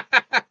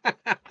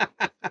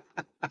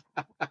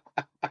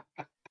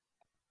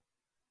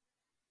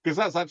 Because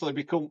that's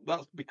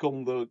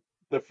become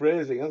the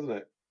phrasing, hasn't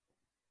it?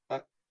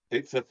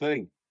 It's a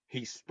thing.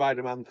 He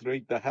Spider-Man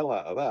 3 the hell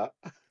out of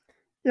that.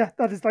 Yeah,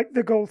 that is like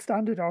the gold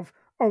standard of,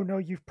 oh no,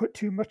 you've put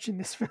too much in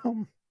this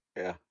film.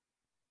 Yeah.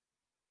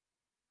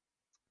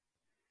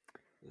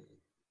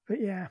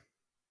 But yeah,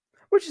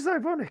 which is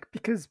ironic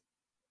because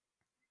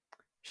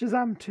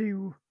Shazam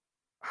 2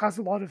 has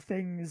a lot of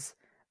things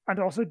and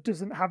also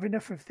doesn't have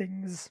enough of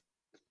things.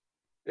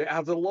 It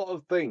has a lot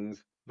of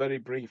things very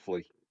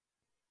briefly.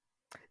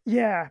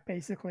 Yeah,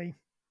 basically.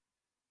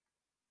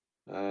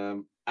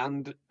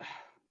 And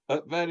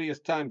at various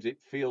times it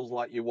feels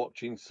like you're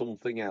watching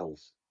something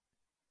else.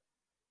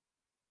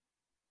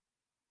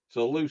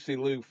 So Lucy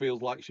Liu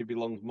feels like she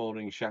belongs more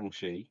in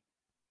Shang-Chi.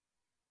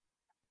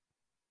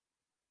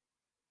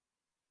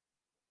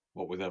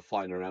 What with her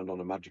flying around on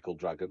a magical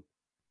dragon.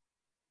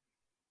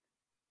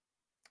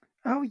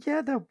 Oh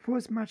yeah, there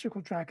was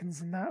magical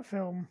dragons in that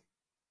film.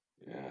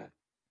 Yeah.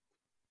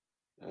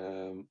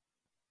 Um,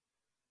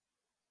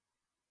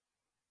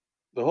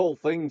 the whole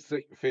thing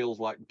feels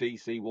like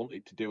DC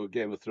wanted to do a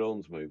Game of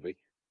Thrones movie.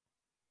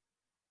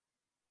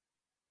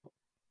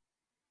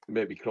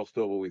 Maybe crossed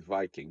over with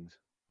Vikings.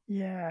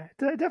 Yeah,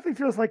 it definitely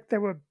feels like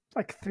there were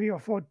like 3 or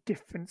 4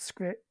 different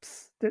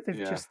scripts that they've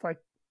Yeah. just like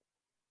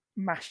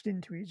mashed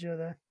into each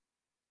other.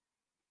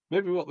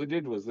 Maybe what they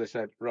did was they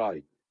said,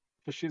 right,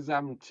 for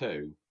Shazam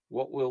 2,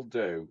 what we'll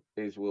do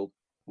is we'll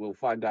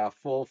find our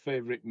 4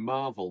 favourite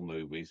Marvel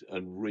movies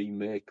and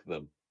remake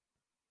them.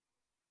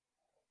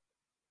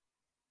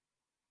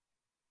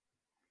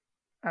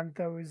 And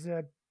those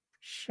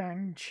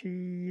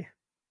Shang-Chi,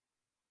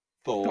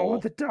 Thor Thor,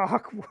 the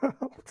Dark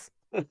World.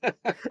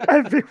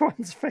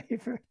 Everyone's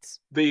favourites.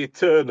 the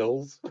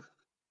Eternals,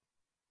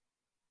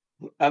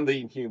 and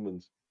the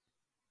Inhumans.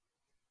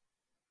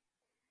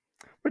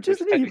 Which which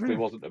isn't technically even.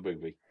 wasn't a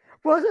movie.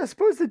 Well, I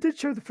suppose they did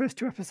show the first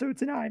 2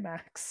 episodes in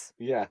IMAX.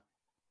 Yeah,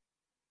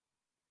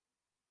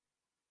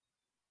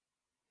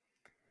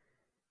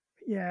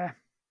 Yeah.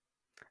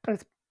 And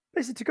it's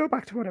basically to go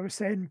back to what I was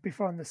saying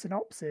before in the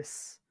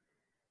synopsis.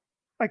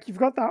 Like, you've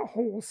got that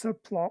whole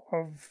subplot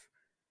of,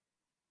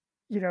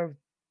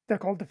 they're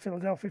called the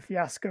Philadelphia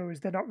Fiascos.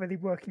 They're not really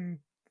working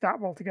that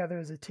well together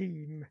as a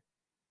team.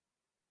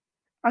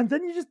 And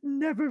then you just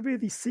never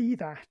really see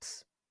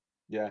that.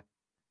 yeah,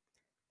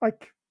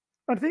 Like,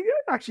 I think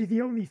actually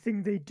the only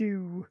thing they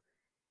do,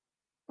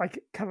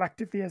 like,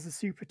 collectively as a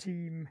super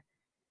team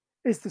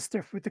is the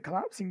stuff with the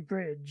collapsing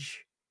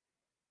bridge.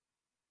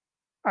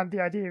 And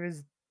the idea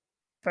is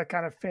they're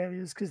kind of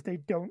failures because they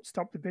don't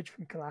stop the bridge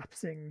from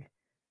collapsing.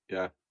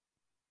 yeah.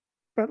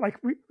 But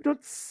like we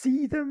don't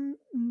see them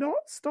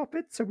not stop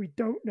it, so we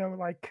don't know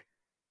like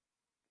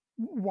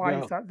why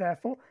is No, that their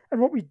fault. And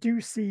what we do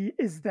see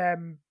is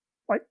them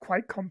like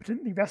quite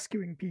competently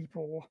rescuing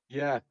people.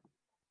 yeah,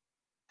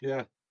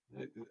 yeah.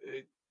 It,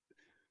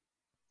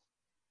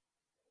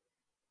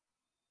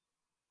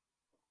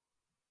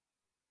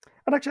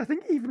 And actually, I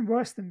think even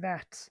worse than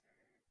that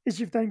is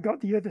you've then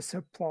got the other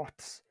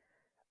subplot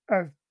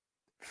of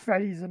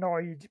Freddy's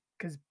annoyed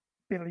because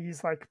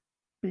Billy's like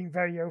being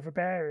very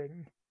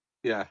overbearing.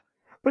 yeah,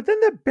 But then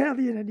they're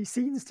barely in any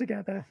scenes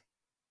together.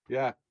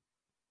 yeah,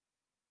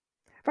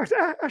 In fact,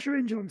 Asher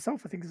Angel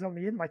himself, I think, is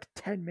only in like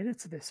 10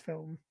 minutes of this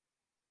film.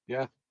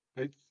 yeah.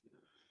 It's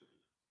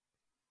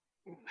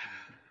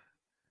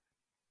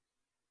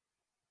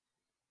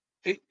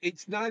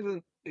it's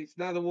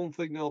neither one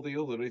thing nor the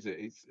other, is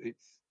it?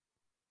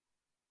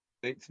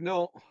 It's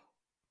not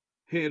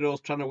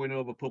heroes trying to win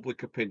over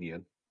public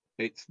opinion.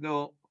 It's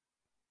not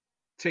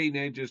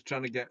teenagers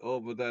trying to get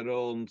over their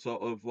own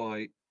sort of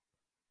like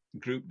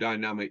group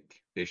dynamic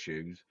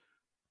issues.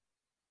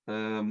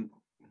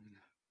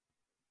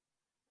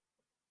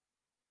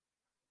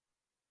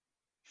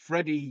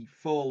 Freddie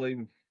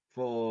falling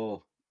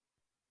for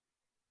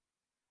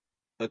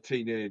a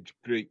teenage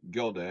Greek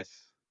goddess.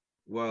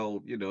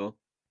 Well,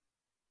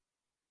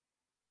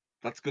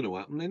 that's going to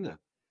happen, isn't it?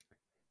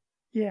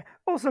 Yeah.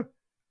 Also,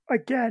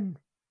 again,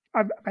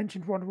 I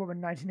mentioned Wonder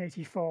Woman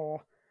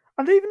 1984,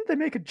 and they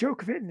make a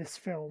joke of it in this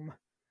film,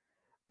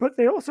 but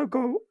they also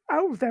go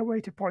out of their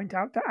way to point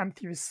out that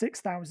Anthea is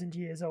 6,000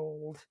 years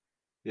old,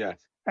 Yes.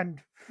 and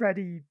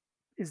Freddy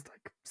is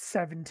like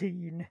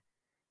 17,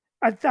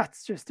 and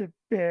that's just a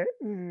bit.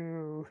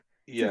 Ooh.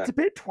 It's Yeah. a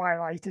bit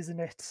Twilight, isn't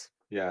it?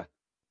 Yeah.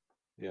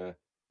 Yeah.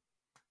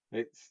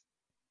 It's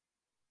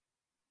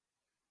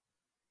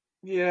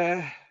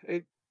yeah.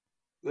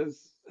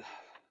 There's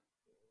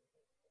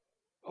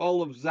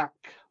all of Zach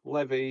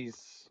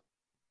Levy's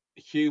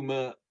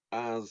humor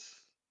as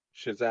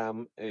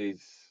Shazam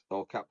is,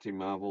 or Captain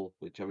Marvel,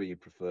 whichever you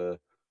prefer.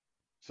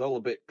 It's all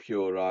a bit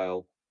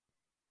puerile,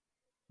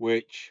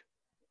 which,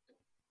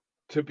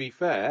 to be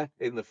fair,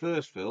 in the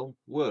first film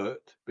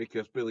worked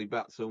because Billy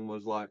Batson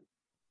was like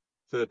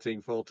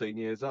 13, 14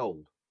 years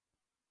old.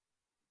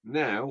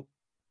 Now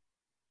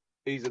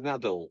he's an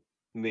adult,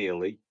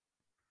 nearly.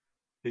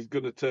 He's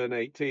going to turn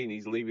 18.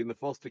 He's leaving the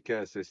foster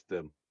care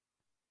system.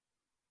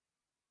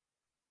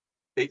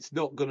 It's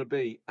not going to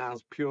be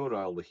as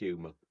puerile, the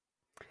humour.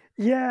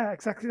 Yeah,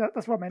 exactly.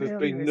 That's what I meant There's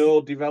earlier. been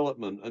no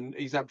development, and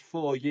he's had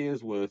 4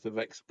 years worth of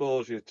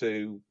exposure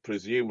to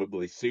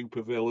presumably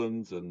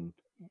supervillains and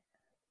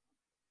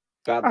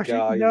bad Actually,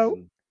 guys, no,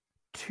 and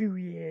 2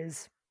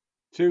 years.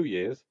 2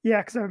 years.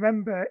 Yeah, because I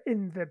remember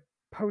in the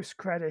post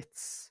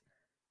credits,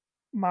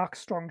 Mark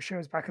Strong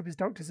shows back up as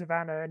Dr.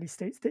 Savannah and he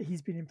states that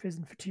he's been in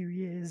prison for 2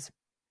 years.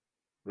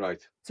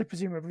 Right, So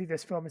presumably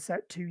this film is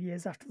set 2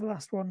 years after the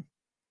last one.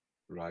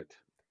 right.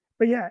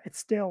 But yeah, it's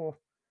still,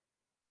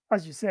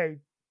 as you say,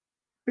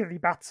 Billy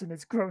Batson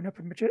has grown up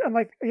and matured. And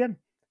like, again,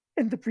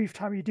 in the brief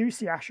time you do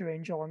see Asher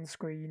Angel on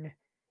screen,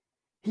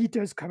 he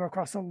does come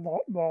across a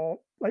lot more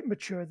like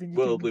mature than you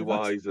do in Worldly the last.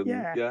 wise, and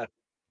Yeah, yeah,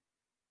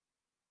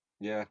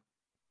 yeah.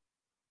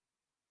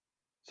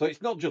 So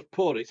it's not just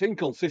poor, it's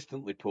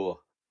inconsistently poor.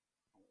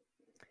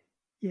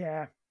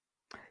 yeah.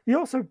 He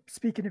also,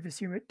 speaking of his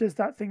humor, does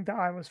that thing that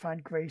I always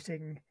find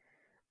grating,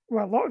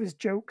 where a lot of his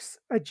jokes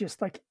are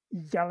just like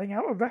yelling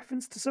out a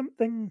reference to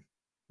something.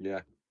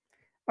 Yeah,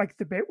 Like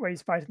the bit where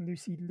he's fighting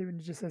Lucy Liu and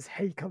he just says,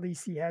 "Hey,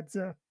 Khaleesi, heads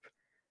up."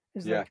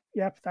 It's yeah, like,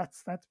 yep,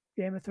 that's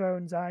Game of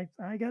Thrones. I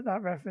get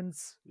that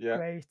reference. yeah,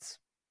 Great.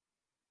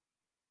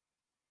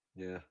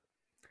 yeah.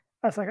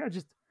 That's like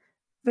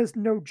there's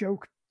no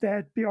joke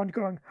there beyond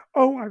going,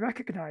 oh, I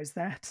recognize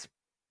that.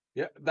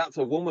 Yeah, that's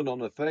a woman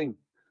on a thing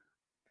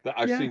that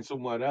I've Yeah, seen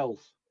somewhere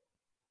else.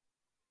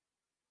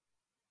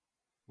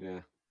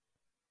 Yeah.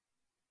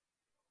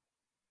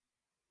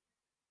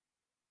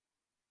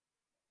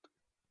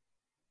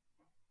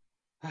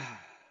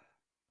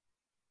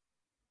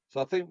 So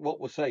I think what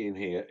we're saying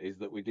here is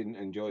that we didn't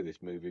enjoy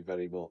this movie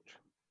very much.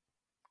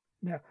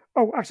 no.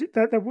 Oh, actually,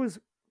 there was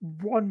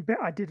one bit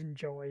I did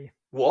enjoy.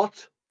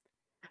 What?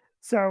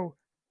 So,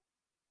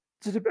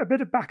 just a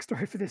bit of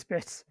backstory for this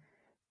bit.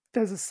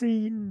 There's a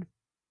scene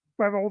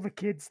where all the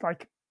kids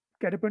like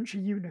get a bunch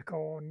of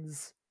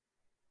unicorns,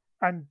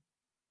 and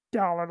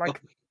Darla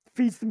like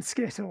feeds them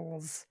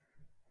Skittles,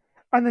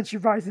 and then she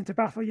rides into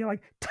battle. You're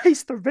like,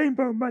 taste the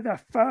rainbow, mother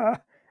fur,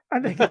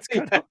 and then gets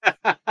cut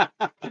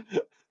off.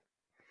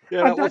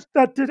 Yeah, And that was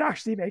that did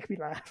actually make me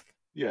laugh.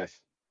 yes,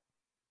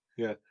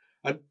 yeah.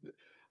 And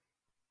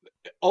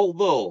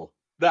although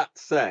that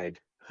said,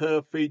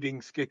 her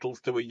feeding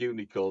Skittles to a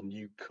unicorn,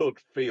 you could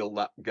feel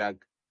that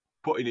gag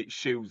putting its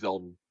shoes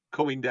on,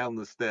 coming down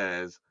the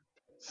stairs,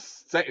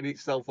 setting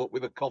itself up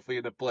with a coffee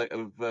and a plate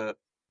of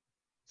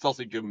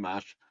sausage and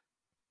mash,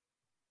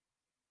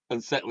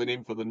 and settling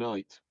in for the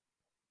night.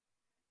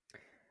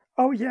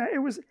 Oh yeah, it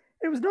was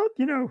not,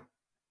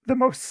 the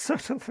most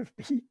subtle of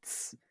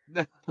beats,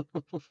 but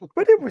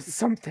it was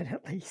something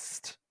at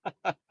least.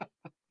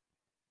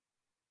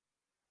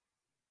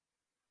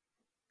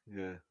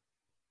 Yeah.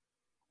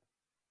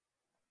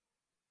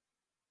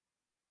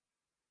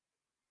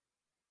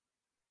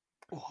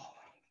 Oh,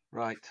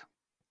 right.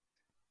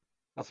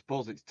 I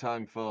suppose it's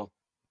time for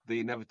the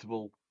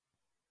inevitable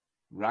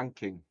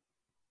ranking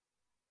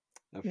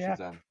of Yeah.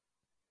 Shazam.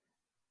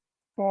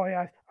 Boy,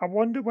 I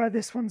wonder where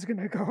this one's going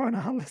to go on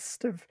our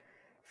list of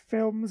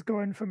films,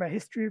 going from A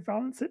History of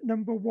Violence at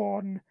number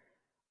 1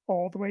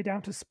 all the way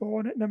down to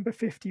Spawn at number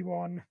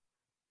 51.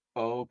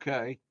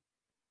 Okay.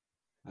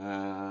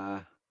 Uh,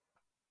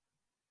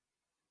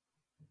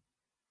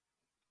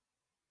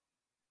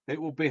 it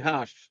will be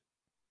harsh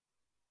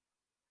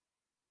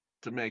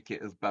to make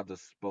it as bad as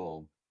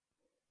Spawn,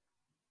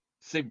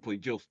 simply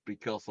just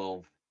because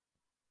of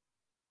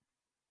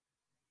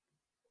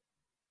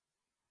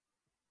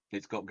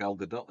it's got Gal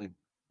Gadot in.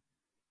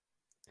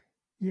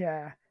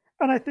 Yeah.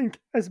 And I think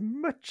as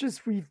much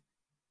as we've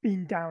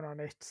been down on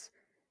it,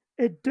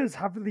 it does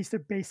have at least a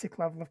basic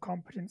level of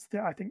competence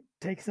that I think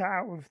takes it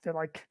out of the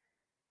like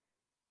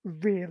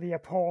really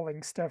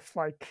appalling stuff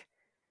like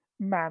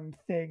Man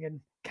Thing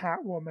and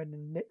Catwoman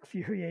and Nick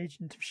Fury,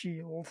 Agent of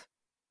Shield.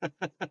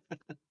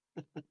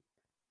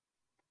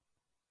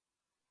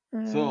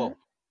 So,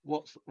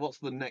 what's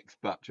the next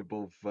batch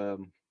above?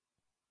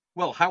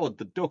 Well, Howard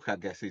the Duck, I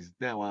guess, is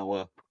now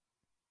our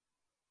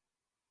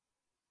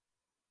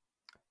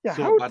Yeah,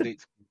 so Howard bad the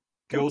it's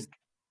Duck's good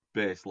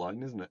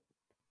baseline, isn't it?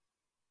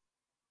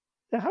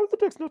 yeah, Howard the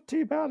Duck's not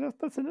too bad.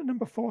 That's in at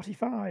number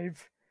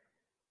 45,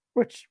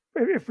 which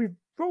if we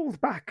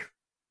rolled back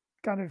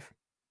kind of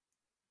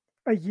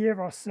a year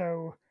or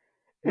so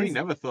We is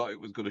never thought it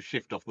was going to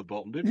shift off the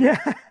bottom, did we?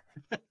 yeah.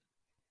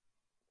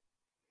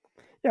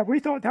 Yeah,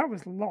 we thought that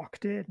was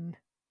locked in.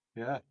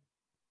 Yeah.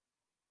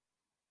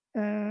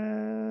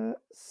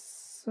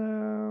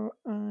 So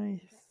I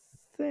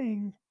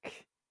think.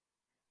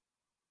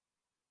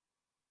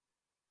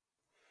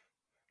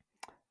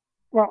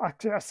 Well,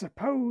 actually, I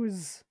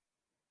suppose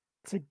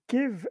to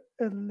give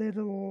a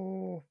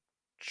little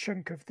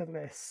chunk of the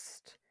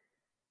list.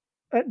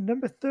 At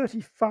number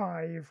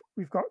 35,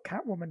 we've got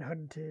Catwoman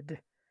Hunted.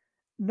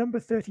 Number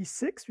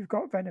 36, we've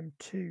got Venom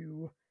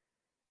 2.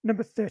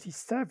 Number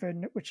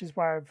 37, which is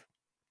why I've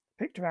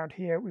picked around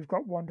here, we've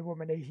got Wonder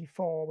Woman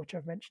 84, which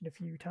I've mentioned a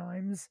few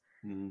times.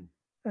 Mm.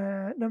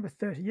 Number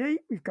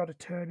 38, we've got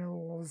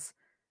Eternals.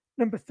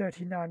 Number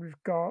 39,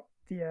 we've got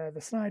the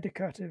Snyder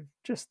Cut of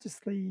Justice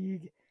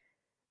League.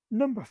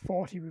 Number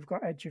 40, we've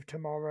got Edge of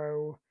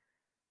Tomorrow.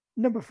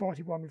 Number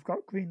 41, we've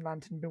got Green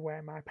Lantern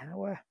Beware My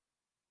Power.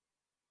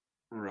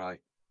 Right.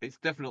 It's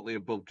definitely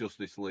above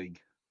Justice League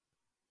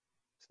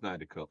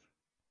Snyder Cut.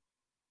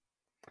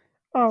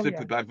 Oh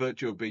Simply yeah, by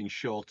virtue of being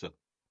shorter.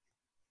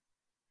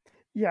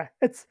 yeah.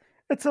 It's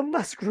a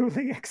less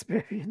grueling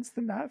experience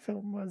than that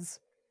film was.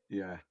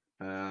 Yeah.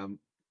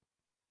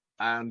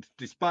 And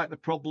despite the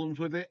problems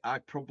with it, I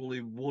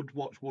probably would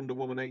watch Wonder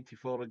Woman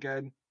 84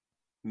 again.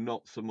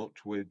 Not so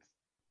much with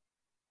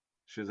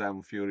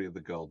Shazam Fury of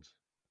the Gods.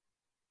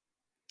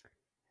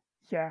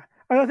 Yeah,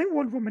 and I think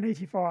Wonder Woman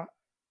 84,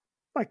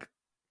 like,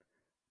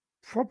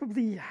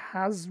 probably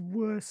has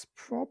worse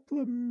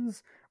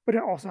problems, but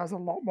it also has a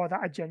lot more that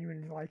I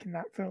genuinely like in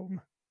that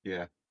film.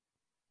 Yeah.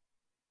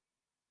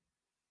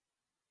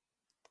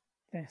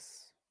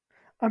 This,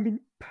 I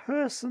mean,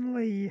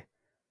 personally,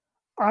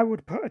 I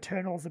would put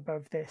Eternals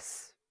above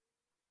this.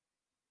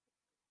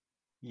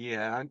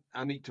 Yeah,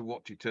 I need to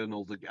watch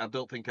Eternals. I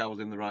don't think I was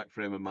in the right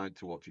frame of mind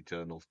to watch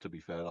Eternals, to be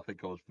fair. I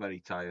think I was very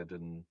tired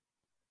and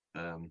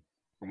I'm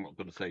not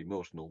going to say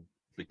emotional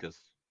because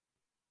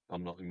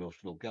I'm not an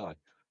emotional guy.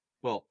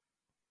 But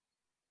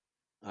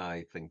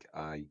I think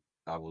I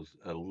was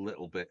a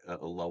little bit at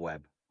a low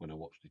ebb when I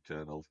watched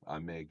Eternals. I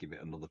may give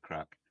it another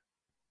crack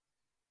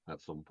at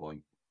some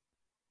point.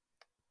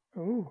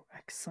 Oh,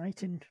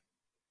 exciting.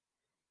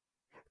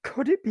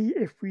 Could it be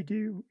if you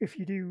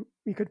do,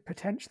 we could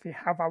potentially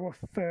have our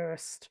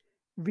first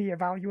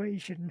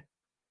reevaluation?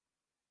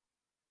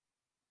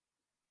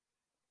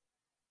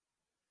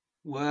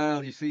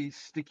 Well, you see,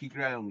 sticky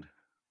ground,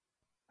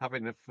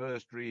 having a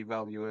first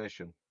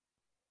re-evaluation.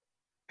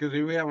 Because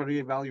if we have a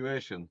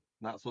re-evaluation,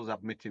 that's us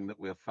admitting that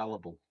we're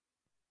fallible.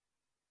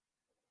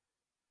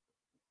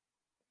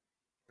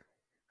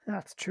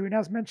 That's true, and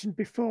as mentioned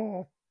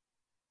before,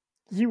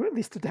 You at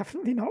least are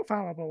definitely not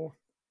fallible.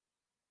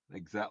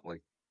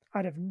 Exactly.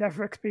 I'd have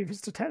never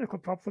experienced a technical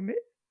problem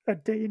a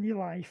day in your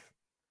life.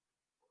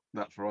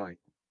 That's right.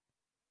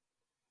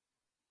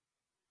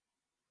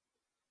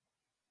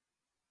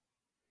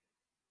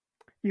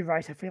 You're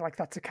right, I feel like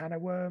that's a can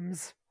of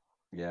worms.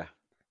 Yeah,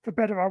 For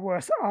better or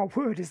worse, our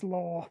word is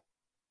law.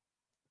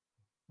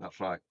 that's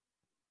right.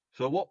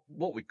 So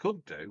what we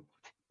could do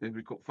is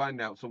we could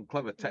find out some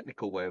clever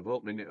technical way of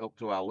opening it up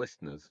to our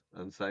listeners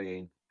and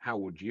saying, how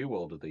would you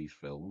order these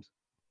films?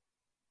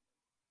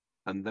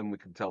 And then we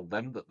can tell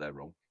them that they're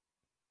wrong.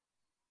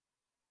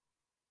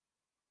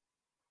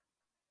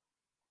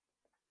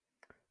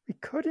 We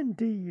could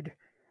indeed.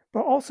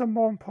 But also,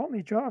 more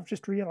importantly, Joe, I've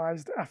just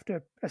realised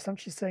after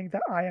essentially saying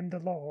that I am the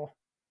law,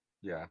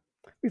 Yeah,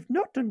 we've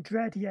not done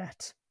Dread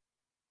yet.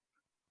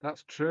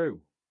 that's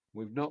true.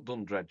 We've not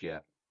done Dread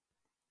yet.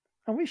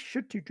 And we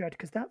should do Dread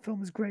because that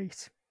film is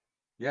great.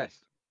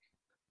 Yes.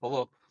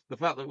 Although the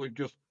fact that we've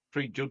just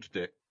prejudged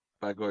it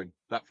by going,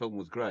 that film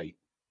was great.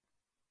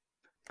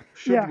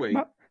 Should Yeah, we?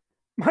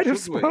 might have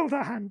Should we? spoiled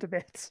our hand a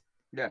bit.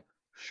 Yeah.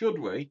 Should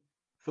we,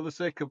 for the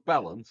sake of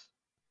balance,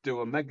 do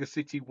a Mega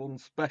City 1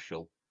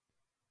 special?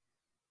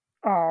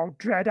 Oh,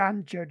 Dread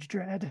and Judge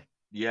Dredd.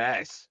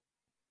 Yes.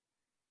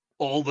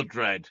 All the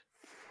dread.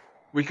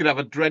 We could have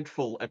a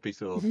dreadful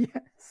episode.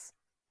 Yes.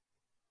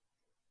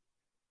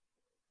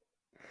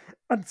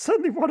 And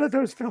suddenly one of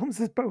those films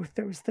is both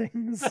those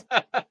things.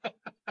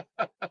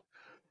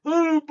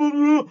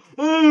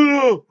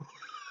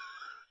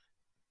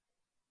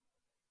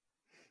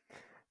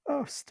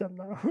 Oh,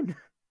 Stallone.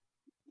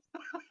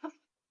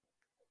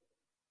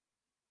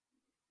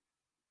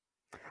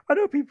 I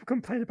know people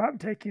complain about him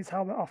taking his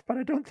helmet off, but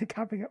I don't think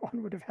having it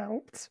on would have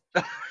helped.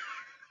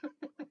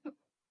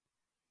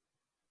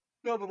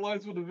 No, the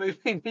lines would have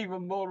been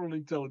even more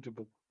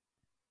unintelligible.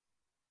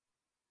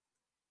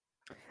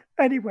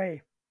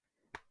 Anyway,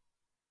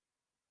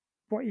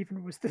 what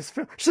even was this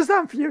film?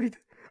 Shazam Fury!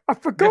 I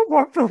forgot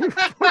what film we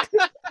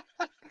were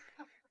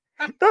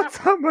That's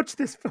how much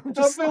this film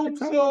just The film's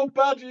so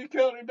bad you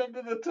can't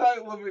remember the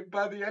title of it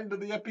by the end of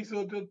the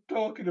episode of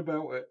talking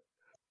about it.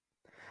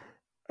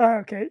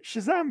 Okay,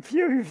 Shazam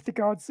Fury of the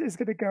Gods is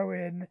going to go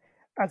in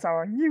as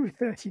our new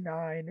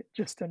 39,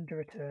 just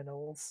under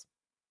Eternals.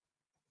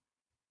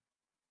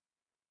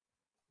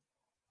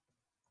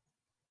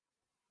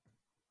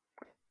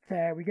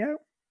 There we go.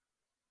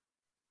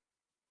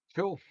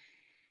 Cool.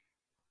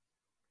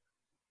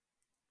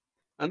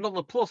 And on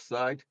the plus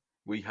side,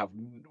 we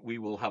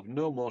will have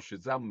no more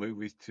Shazam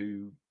movies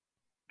to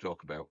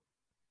talk about.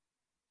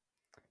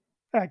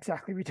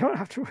 Exactly, we don't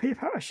have to worry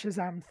about a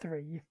Shazam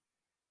 3.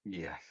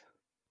 Yes.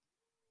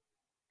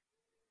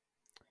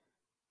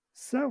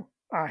 So,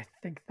 I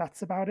think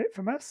that's about it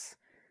from us.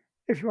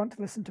 If you want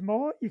to listen to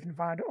more, you can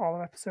find all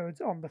our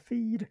episodes on the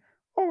feed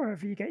or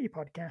wherever you get your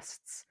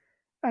podcasts.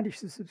 And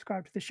if you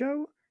subscribe to the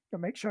show,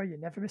 you'll make sure you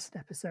never miss an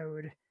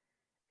episode.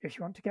 If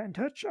you want to get in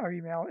touch, our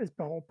email is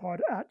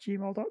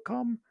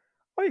beholdpod@gmail.com,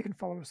 or you can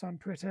follow us on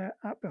Twitter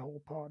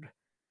 @beholdpod.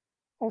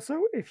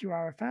 Also, if you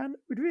are a fan,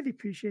 we'd really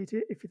appreciate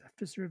it if you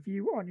left us a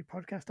review on your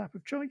podcast app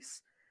of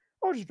choice,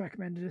 or just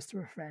recommended us to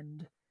a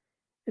friend.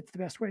 It's the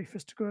best way for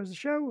us to grow as a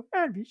show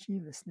and reach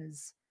new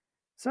listeners.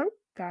 So,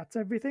 that's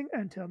everything.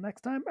 Until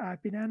next time,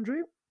 I've been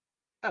Andrew.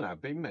 And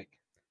I've been Mick.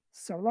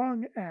 So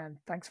long, and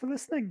thanks for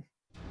listening.